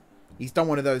 He's done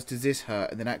one of those, does this hurt,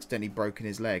 and then accidentally broken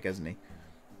his leg, hasn't he?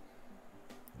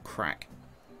 Crack.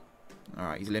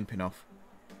 Alright, he's limping off.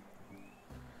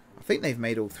 I think they've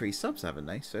made all 3 subs, haven't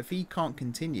they? So if he can't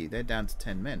continue, they're down to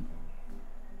 10 men.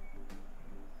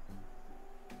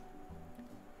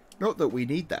 Not that we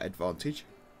need that advantage.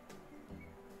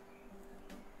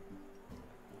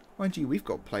 Mind you, we've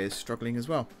got players struggling as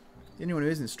well. The only one who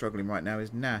isn't struggling right now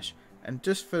is Nash. And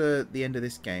just for the end of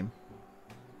this game,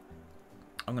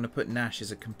 I'm going to put Nash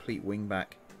as a complete wing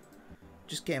back.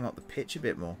 Just get him up the pitch a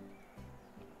bit more.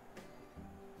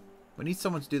 We need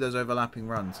someone to do those overlapping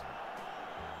runs.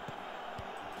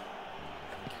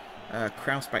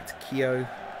 Kraus back to Keogh.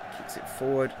 Kicks it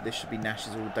forward. This should be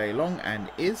Nash's all day long,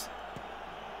 and is.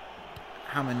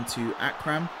 Hammond to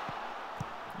Akram.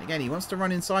 And again, he wants to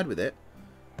run inside with it.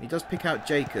 He does pick out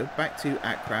Jacob. Back to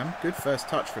Akram. Good first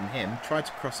touch from him. Tried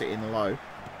to cross it in low.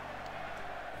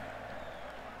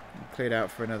 And cleared out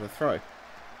for another throw.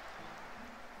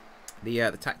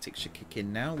 The tactics should kick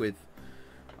in now with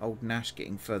old Nash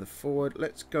getting further forward.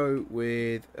 Let's go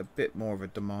with a bit more of a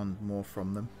demand more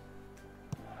from them.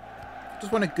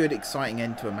 Just want a good, exciting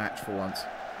end to a match for once.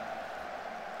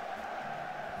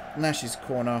 Nash's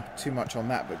corner, too much on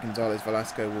that, but Gonzalez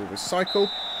Velasco will recycle.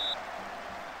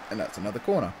 And that's another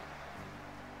corner.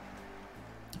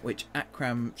 Which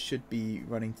Akram should be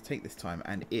running to take this time,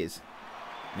 and is.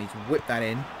 And he's whipped that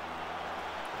in.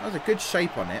 That was a good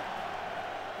shape on it.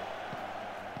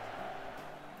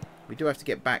 We do have to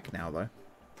get back now, though.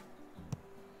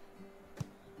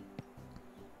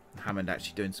 Hammond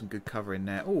actually doing some good cover in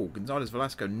there. Oh, Gonzalez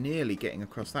Velasco nearly getting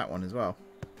across that one as well.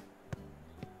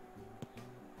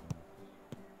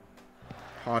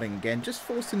 Harding again, just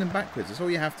forcing them backwards. That's all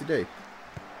you have to do.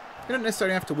 You don't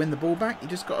necessarily have to win the ball back. You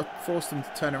just got to force them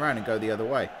to turn around and go the other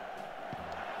way.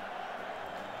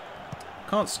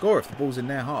 Can't score if the ball's in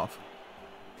their half.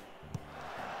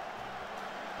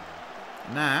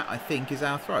 And that, I think, is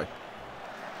our throw.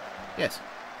 Yes.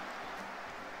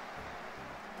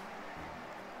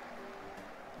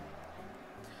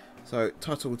 So,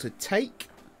 Tuttle to take.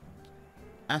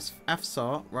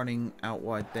 Afsar running out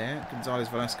wide there. Gonzalez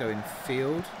Velasco in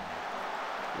field.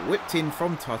 Whipped in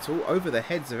from Tuttle over the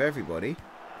heads of everybody.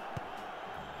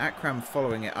 Akram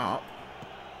following it up.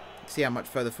 See how much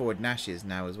further forward Nash is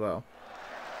now as well.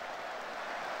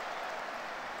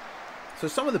 So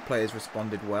some of the players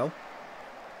responded well.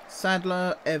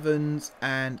 Sadler, Evans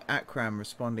and Akram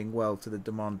responding well to the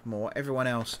demand more. Everyone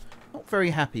else not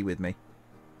very happy with me.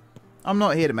 I'm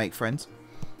not here to make friends.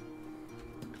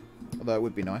 Although it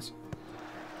would be nice.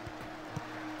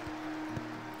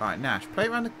 Alright, Nash. Play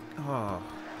around the... Oh.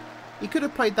 He could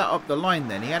have played that up the line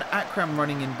then. He had Akram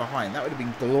running in behind. That would have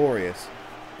been glorious.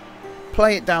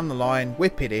 Play it down the line.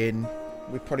 Whip it in.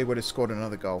 We probably would have scored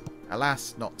another goal.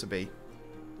 Alas, not to be.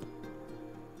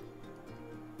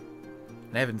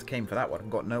 And Evans came for that one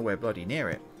and got nowhere bloody near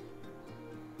it.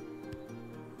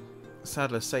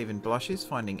 Sadler saving blushes.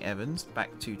 Finding Evans.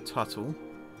 Back to Tuttle.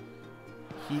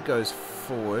 He goes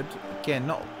forward. Again,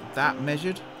 not that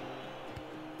measured.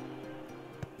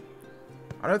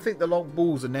 I don't think the long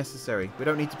balls are necessary. We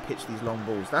don't need to pitch these long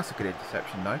balls. That's a good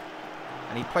interception, though.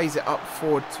 And he plays it up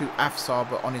forward to Afsar,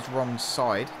 but on his wrong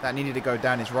side. That needed to go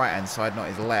down his right-hand side, not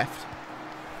his left.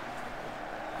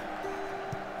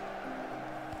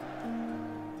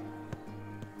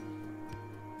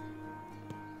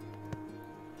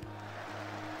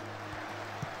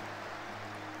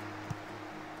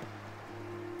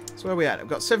 So where are we at? We've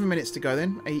got 7 minutes to go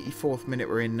then. 84th minute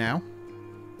we're in now.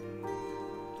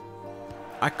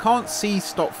 I can't see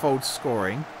Stotfold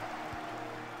scoring.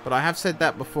 But I have said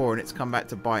that before and it's come back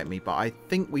to bite me. But I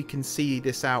think we can see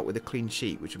this out with a clean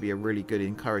sheet, which would be a really good,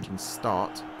 encouraging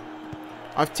start.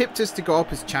 I've tipped us to go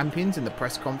up as champions in the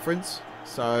press conference.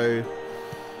 So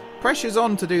pressure's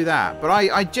on to do that. But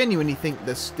I genuinely think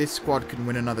this squad can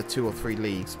win another 2 or 3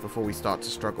 leagues before we start to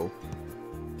struggle.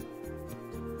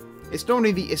 It's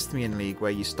normally the Isthmian League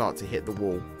where you start to hit the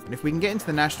wall. And if we can get into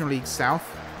the National League South,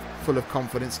 full of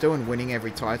confidence still and winning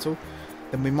every title,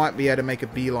 then we might be able to make a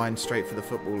beeline straight for the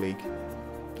Football League.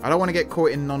 I don't want to get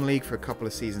caught in non-league for a couple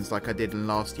of seasons like I did in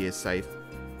last year's save.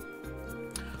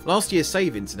 Last year's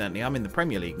save, incidentally, I'm in the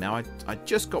Premier League now. I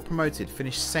just got promoted,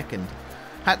 finished second.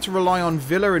 Had to rely on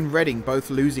Villa and Reading both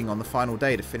losing on the final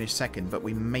day to finish second, but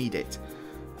we made it.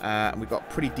 And we've got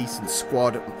a pretty decent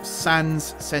squad.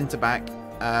 Sans centre-back.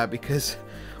 Because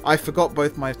I forgot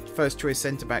both my first choice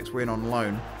centre-backs were in on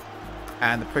loan.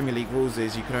 And the Premier League rules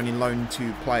is you can only loan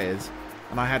 2 players.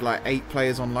 And I had like 8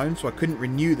 players on loan, so I couldn't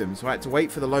renew them. So I had to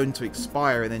wait for the loan to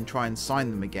expire and then try and sign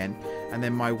them again. And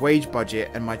then my wage budget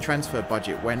and my transfer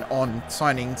budget went on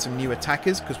signing some new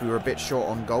attackers because we were a bit short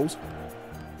on goals.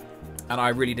 And I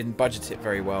really didn't budget it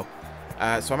very well.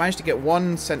 So I managed to get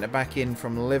 1 centre-back in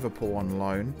from Liverpool on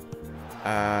loan.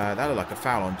 That looked like a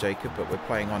foul on Jacob, but we're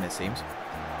playing on, it seems.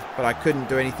 But I couldn't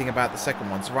do anything about the second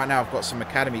one. So right now I've got some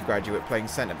academy graduate playing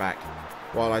centre-back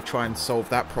while I try and solve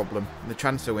that problem. The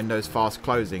transfer window is fast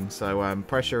closing, so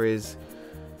pressure is...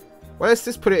 Well, let's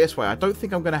just put it this way. I don't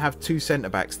think I'm going to have 2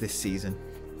 centre-backs this season.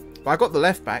 But I got the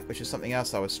left-back, which is something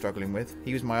else I was struggling with.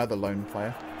 He was my other loan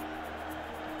player.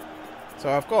 So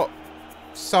I've got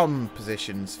some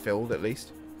positions filled, at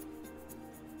least.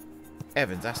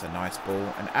 Evans, that's a nice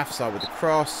ball. And Afsar with the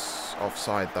cross.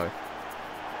 Offside, though.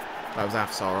 That was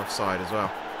Afsar offside as well.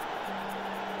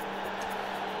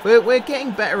 We're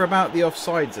getting better about the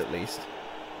offsides at least.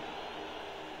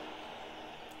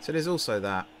 So there's also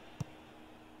that.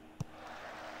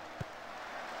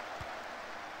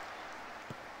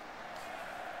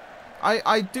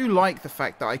 I do like the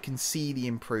fact that I can see the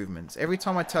improvements. Every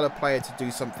time I tell a player to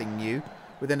do something new,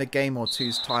 within a game or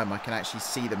two's time I can actually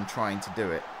see them trying to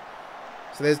do it.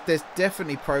 So there's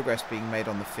definitely progress being made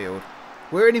on the field.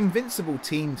 We're an invincible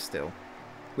team still.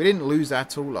 We didn't lose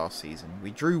at all last season.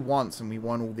 We drew once and we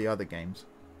won all the other games.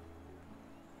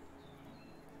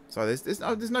 So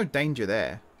there's no danger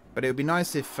there. But it would be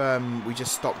nice if we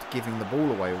just stopped giving the ball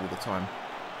away all the time.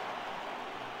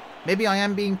 Maybe I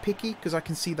am being picky because I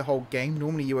can see the whole game.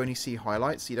 Normally you only see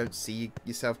highlights. You don't see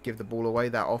yourself give the ball away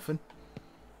that often.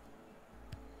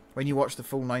 When you watch the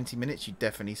full 90 minutes, you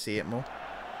definitely see it more.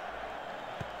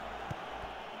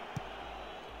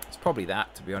 Probably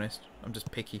that, to be honest. I'm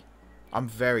just picky. I'm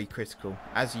very critical,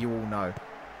 as you all know.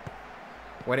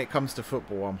 When it comes to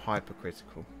football, I'm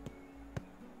hypercritical.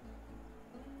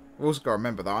 We've also got to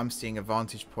remember that I'm seeing a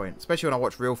vantage point, especially when I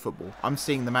watch real football. I'm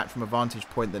seeing the match from a vantage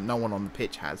point that no one on the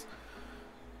pitch has.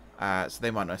 So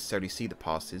they might not necessarily see the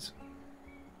passes.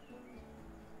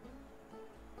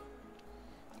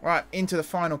 Right, into the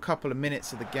final couple of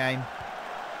minutes of the game.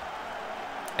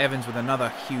 Evans with another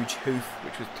huge hoof,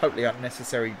 which was totally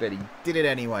unnecessary, but he did it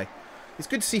anyway. It's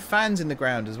good to see fans in the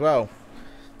ground as well.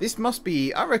 This must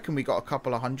be, I reckon we got a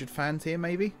couple of 100 fans here,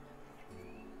 maybe.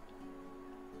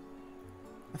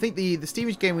 I think the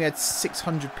Stevenage game we had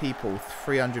 600 people,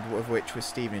 300 of which were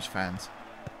Stevenage fans.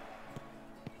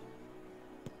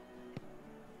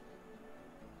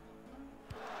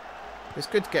 It's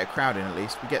good to get a crowd in at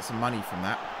least. We get some money from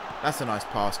that. That's a nice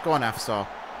pass. Go on, Afsar.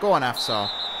 Go on, Afsar.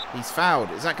 He's fouled.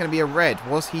 Is that going to be a red?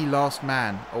 Was he last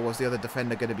man? Or was the other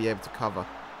defender going to be able to cover?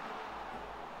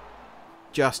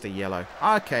 Just a yellow.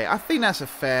 Okay, I think that's a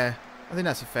fair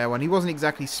one. He wasn't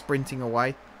exactly sprinting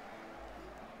away.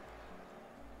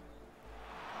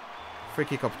 Free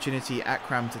kick opportunity.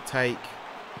 Akram to take.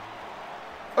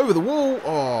 Over the wall.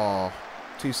 Oh,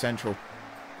 too central.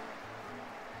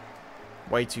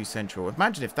 Way too central.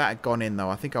 Imagine if that had gone in, though.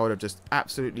 I think I would have just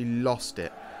absolutely lost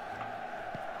it.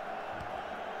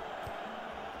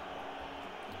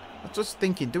 I was just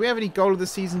thinking, do we have any goal of the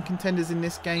season contenders in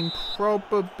this game?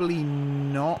 Probably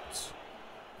not.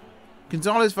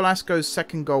 Gonzalez Velasco's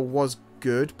second goal was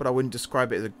good, but I wouldn't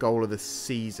describe it as a goal of the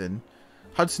season.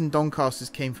 Hudson Doncaster's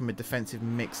came from a defensive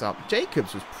mix-up.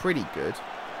 Jacobs was pretty good.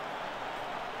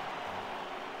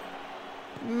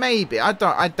 Maybe. I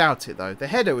doubt it, though. The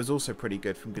header was also pretty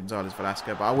good from Gonzalez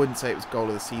Velasco, but I wouldn't say it was goal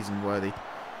of the season worthy.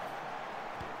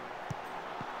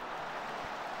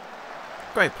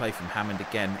 Great play from Hammond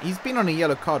again. He's been on a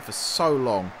yellow card for so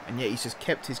long, and yet he's just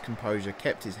kept his composure,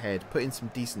 kept his head, put in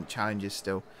some decent challenges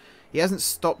still. He hasn't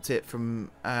stopped it from...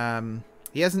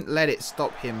 he hasn't let it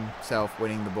stop himself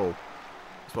winning the ball.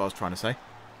 That's what I was trying to say.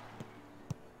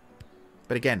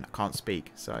 But again, I can't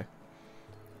speak, so...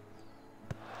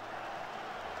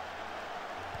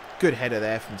 Good header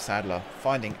there from Sadler,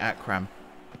 finding Akram.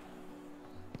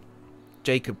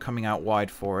 Jacob coming out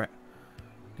wide for it.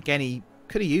 Again, he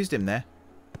could have used him there.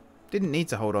 Didn't need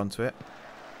to hold on to it.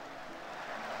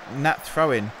 And that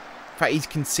throw-in... In fact, he's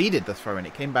conceded the throw-in.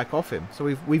 It came back off him.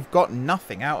 So we've got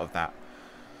nothing out of that.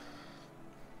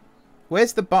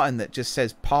 Where's the button that just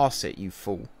says pass it, you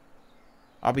fool?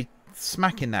 I'll be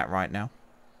smacking that right now.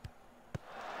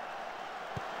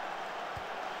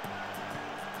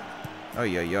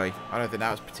 Oy, oy, oy. I don't think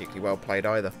that was particularly well played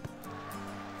either.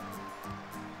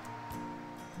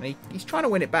 And he's trying to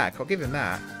win it back. I'll give him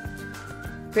that.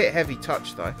 Bit heavy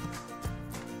touch, though.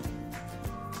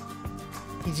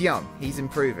 He's young. He's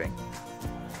improving.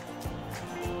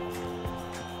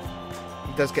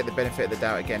 He does get the benefit of the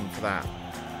doubt again for that.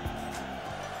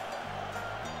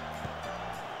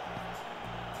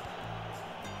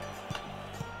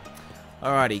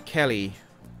 Alrighty, Kelly.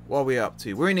 What are we up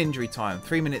to? We're in injury time.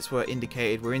 3 minutes were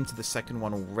indicated. We're into the second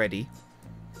one already.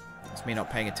 It's me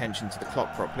not paying attention to the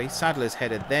clock properly. Sadler's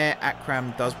headed there.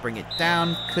 Akram does bring it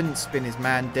down. Couldn't spin his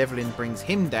man. Devlin brings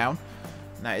him down.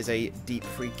 And that is a deep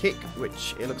free kick,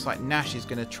 which it looks like Nash is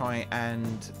going to try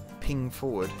and ping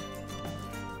forward.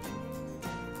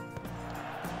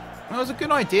 Well, it was a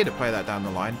good idea to play that down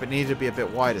the line, but needed to be a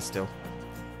bit wider still.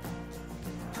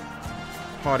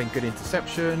 Harding, good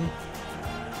interception.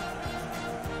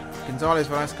 Gonzalez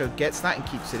Velasco gets that and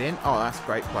keeps it in. Oh, that's a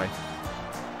great play.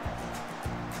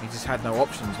 He just had no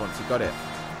options once he got it.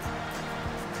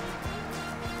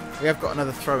 We have got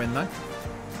another throw in though.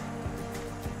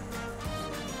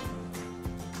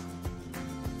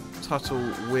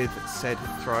 Tuttle with said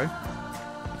throw.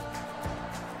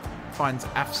 Finds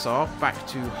Afsar, back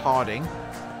to Harding.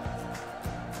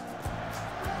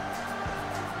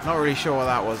 Not really sure what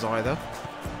that was either.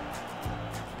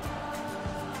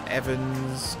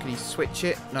 Evans, can he switch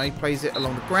it? No, he plays it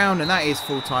along the ground, and that is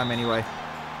full time anyway.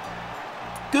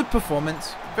 Good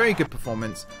performance, very good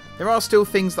performance. There are still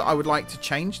things that I would like to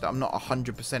change that I'm not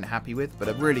 100% happy with, but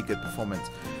a really good performance.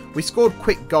 We scored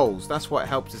quick goals, that's what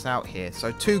helped us out here.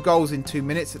 So 2 goals in 2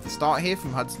 minutes at the start here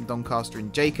from Hudson Doncaster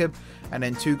and Jacob, and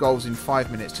then 2 goals in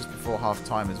 5 minutes just before half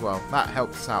time as well. That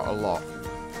helped us out a lot.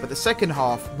 But the second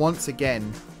half, once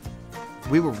again,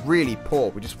 we were really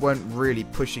poor. We just weren't really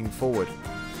pushing forward.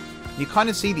 You kind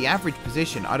of see the average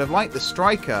position. I'd have liked the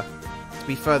striker to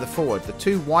be further forward. The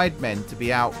 2 wide men to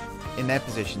be out in their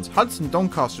positions. Hudson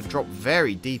Doncaster dropped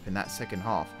very deep in that second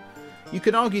half. You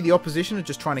could argue the opposition are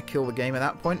just trying to kill the game at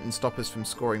that point and stop us from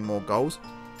scoring more goals.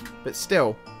 But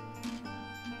still,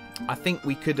 I think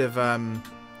we could have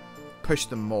pushed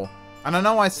them more. And I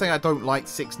know I say I don't like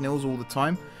 6-0s all the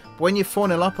time. But when you're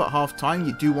 4-0 up at half time,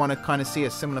 you do want to kind of see a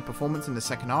similar performance in the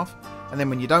second half. And then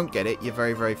when you don't get it, you're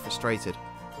very, very frustrated.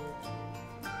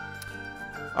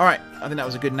 Alright, I think that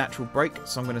was a good natural break,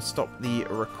 so I'm going to stop the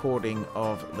recording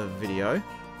of the video.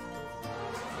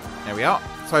 There we are.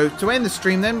 So, to end the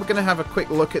stream then, we're going to have a quick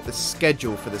look at the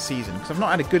schedule for the season, because I've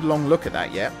not had a good long look at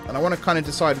that yet, and I want to kind of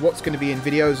decide what's going to be in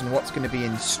videos and what's going to be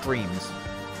in streams.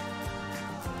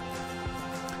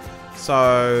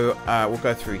 So, we'll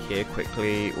go through here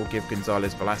quickly. We'll give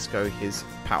Gonzalez Velasco his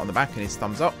pat on the back and his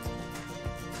thumbs up.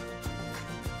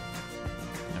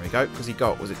 Go, because he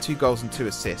got, was it 2 goals and 2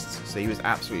 assists, so he was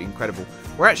absolutely incredible.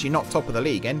 We're actually not top of the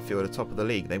league. Enfield are top of the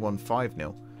league. They won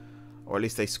 5-0, or at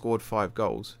least they scored 5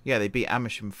 goals. Yeah, they beat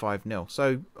Amersham 5-0.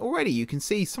 So already you can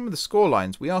see some of the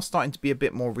scorelines. We are starting to be a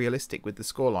bit more realistic with the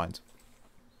scorelines.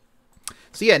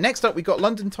 So yeah, next up we've got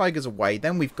London Tigers away.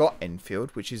 Then we've got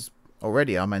Enfield, which is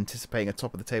already, I'm anticipating a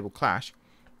top of the table clash.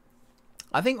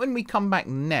 I think when we come back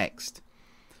next,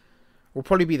 will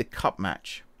probably be the cup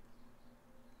match.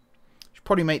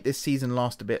 Probably make this season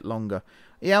last a bit longer.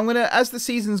 Yeah, I'm gonna, as the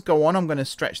seasons go on, I'm gonna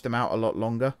stretch them out a lot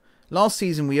longer. Last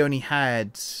season we only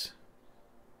had,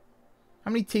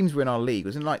 how many teams were in our league? It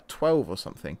was in like 12 or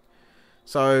something.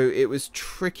 So it was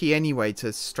tricky anyway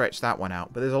to stretch that one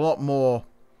out. But there's a lot more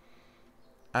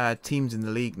teams in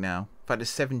the league now. In fact, there's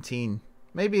 17.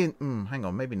 Maybe, hang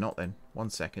on, maybe not then. 1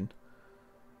 second.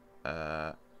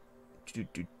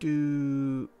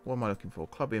 What am I looking for?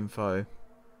 Club info.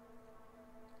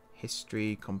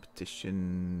 History,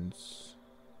 competitions.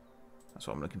 That's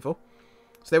what I'm looking for.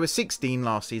 So there were 16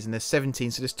 last season. There's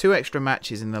 17. So there's 2 extra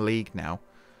matches in the league now.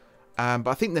 But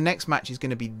I think the next match is going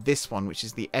to be this one, which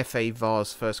is the FA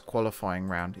Vars first qualifying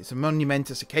round. It's a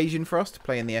monumentous occasion for us to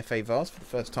play in the FA Vars for the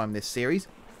first time this series.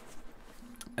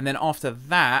 And then after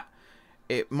that,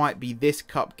 it might be this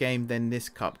cup game, then this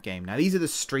cup game. Now, these are the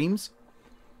streams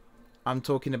I'm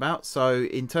talking about. So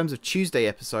in terms of Tuesday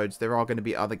episodes, there are going to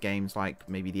be other games like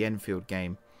maybe the Enfield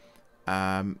game,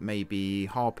 maybe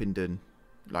Harpenden,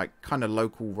 like kind of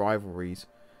local rivalries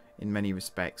in many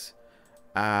respects.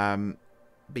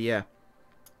 But yeah,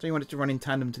 so you want it to run in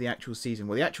tandem to the actual season.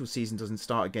 Well, the actual season doesn't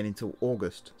start again until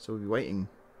August, so we'll be waiting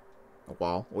a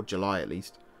while, or July at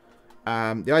least.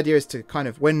 The idea is to kind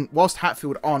of, whilst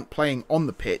Hatfield aren't playing on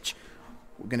the pitch,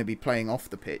 we're going to be playing off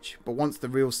the pitch. But once the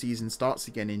real season starts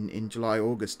again in July,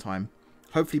 August time,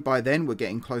 hopefully by then we're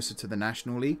getting closer to the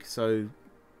National League. So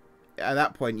at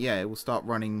that point, yeah, it will start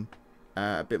running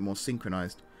a bit more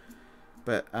synchronized.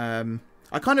 But I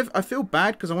feel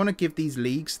bad because I want to give these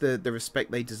leagues the respect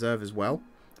they deserve as well.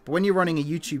 But when you're running a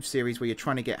YouTube series where you're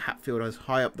trying to get Hatfield as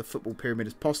high up the football pyramid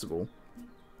as possible,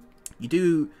 you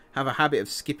do have a habit of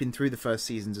skipping through the first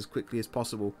seasons as quickly as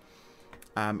possible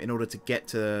in order to get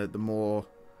to the more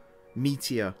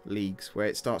meatier leagues where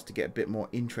it starts to get a bit more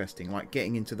interesting, like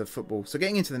getting into the football. So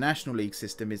getting into the National League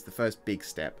system is the first big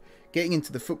step. Getting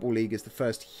into the Football League is the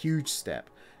first huge step.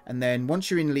 And then once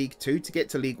you're in League 2, to get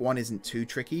to League 1 isn't too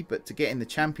tricky, but to get in the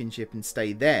Championship and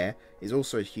stay there is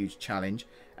also a huge challenge.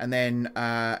 And then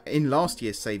in last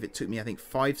year's save, it took me, I think,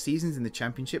 5 seasons in the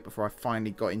Championship before I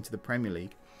finally got into the Premier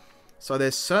League. So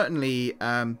there's certainly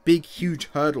big, huge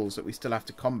hurdles that we still have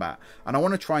to combat. And I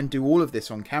want to try and do all of this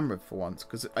on camera for once,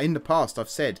 because in the past I've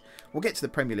said, we'll get to the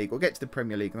Premier League, we'll get to the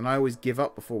Premier League, and I always give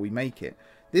up before we make it.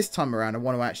 This time around, I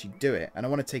want to actually do it, and I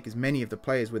want to take as many of the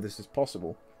players with us as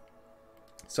possible.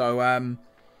 So,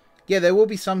 yeah, there will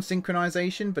be some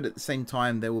synchronization, but at the same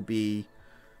time, there will be,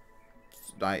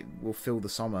 like, we'll fill the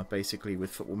summer, basically,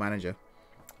 with Football Manager.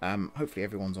 Hopefully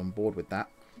everyone's on board with that.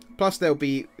 Plus, there'll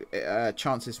be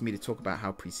chances for me to talk about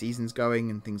how pre-season's going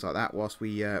and things like that whilst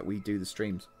we do the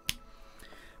streams.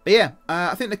 But yeah,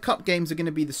 I think the cup games are going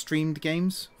to be the streamed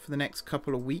games for the next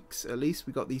couple of weeks at least.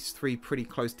 We got these 3 pretty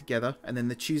close together, and then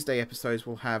the Tuesday episodes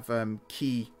will have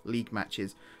key league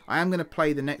matches. I am going to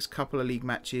play the next couple of league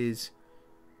matches,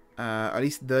 at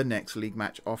least the next league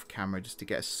match off camera, just to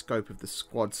get a scope of the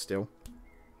squad still.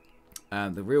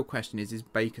 The real question is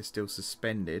Baker still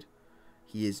suspended?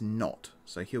 He is not,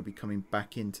 so he'll be coming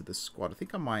back into the squad. I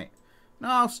think I might... No,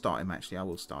 I'll start him, actually. I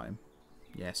will start him.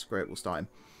 Yeah, screw it, we'll start him.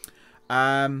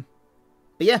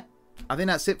 But yeah, I think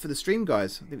that's it for the stream,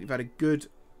 guys. I think we've had a good,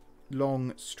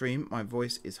 long stream. My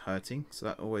voice is hurting, so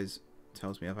that always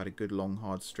tells me I've had a good, long,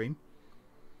 hard stream.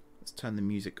 Let's turn the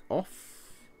music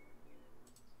off.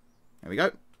 There we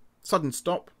go. Sudden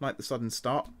stop, like the sudden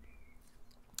start.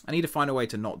 I need to find a way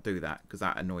to not do that, because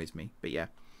that annoys me. But yeah.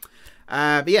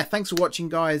 But yeah, thanks for watching,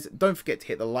 guys. Don't forget to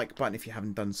hit the like button if you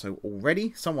haven't done so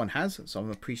already. Someone has, so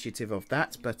I'm appreciative of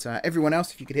that. But everyone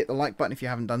else, if you could hit the like button if you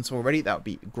haven't done so already, that would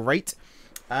be great.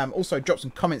 Also, drop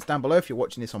some comments down below if you're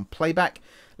watching this on playback.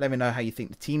 Let me know how you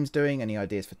think the team's doing, any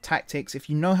ideas for tactics. If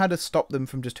you know how to stop them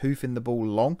from just hoofing the ball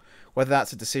long, whether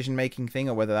that's a decision-making thing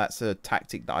or whether that's a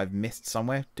tactic that I've missed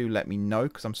somewhere, do let me know,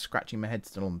 because I'm scratching my head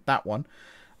still on that one.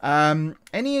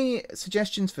 Any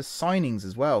suggestions for signings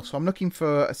as well? So I'm looking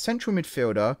for a central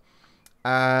midfielder,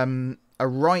 a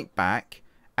right back,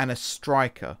 and a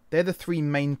striker. They're the 3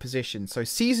 main positions. So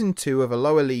season 2 of a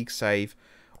lower league save,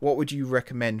 what would you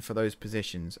recommend for those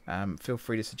positions? Feel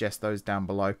free to suggest those down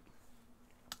below.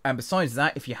 And besides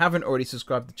that, if you haven't already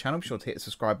subscribed to the channel, be sure to hit the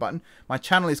subscribe button. My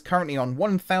channel is currently on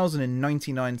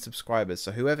 1,099 subscribers.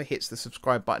 So whoever hits the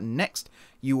subscribe button next,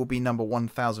 you will be number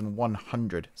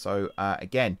 1,100. So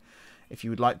again, if you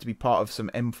would like to be part of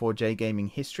some M4J gaming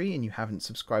history and you haven't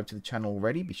subscribed to the channel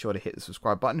already, be sure to hit the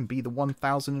subscribe button and be the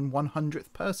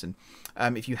 1,100th person.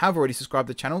 If you have already subscribed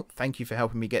to the channel, thank you for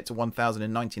helping me get to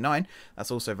 1,099. That's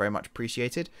also very much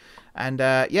appreciated. And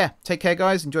yeah, take care,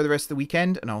 guys. Enjoy the rest of the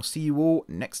weekend, and I'll see you all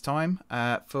next time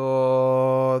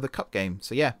for the cup game.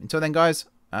 So yeah, until then, guys,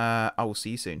 I will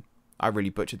see you soon. I really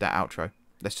butchered that outro.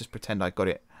 Let's just pretend I got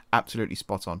it absolutely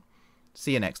spot on.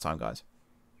 See you next time, guys.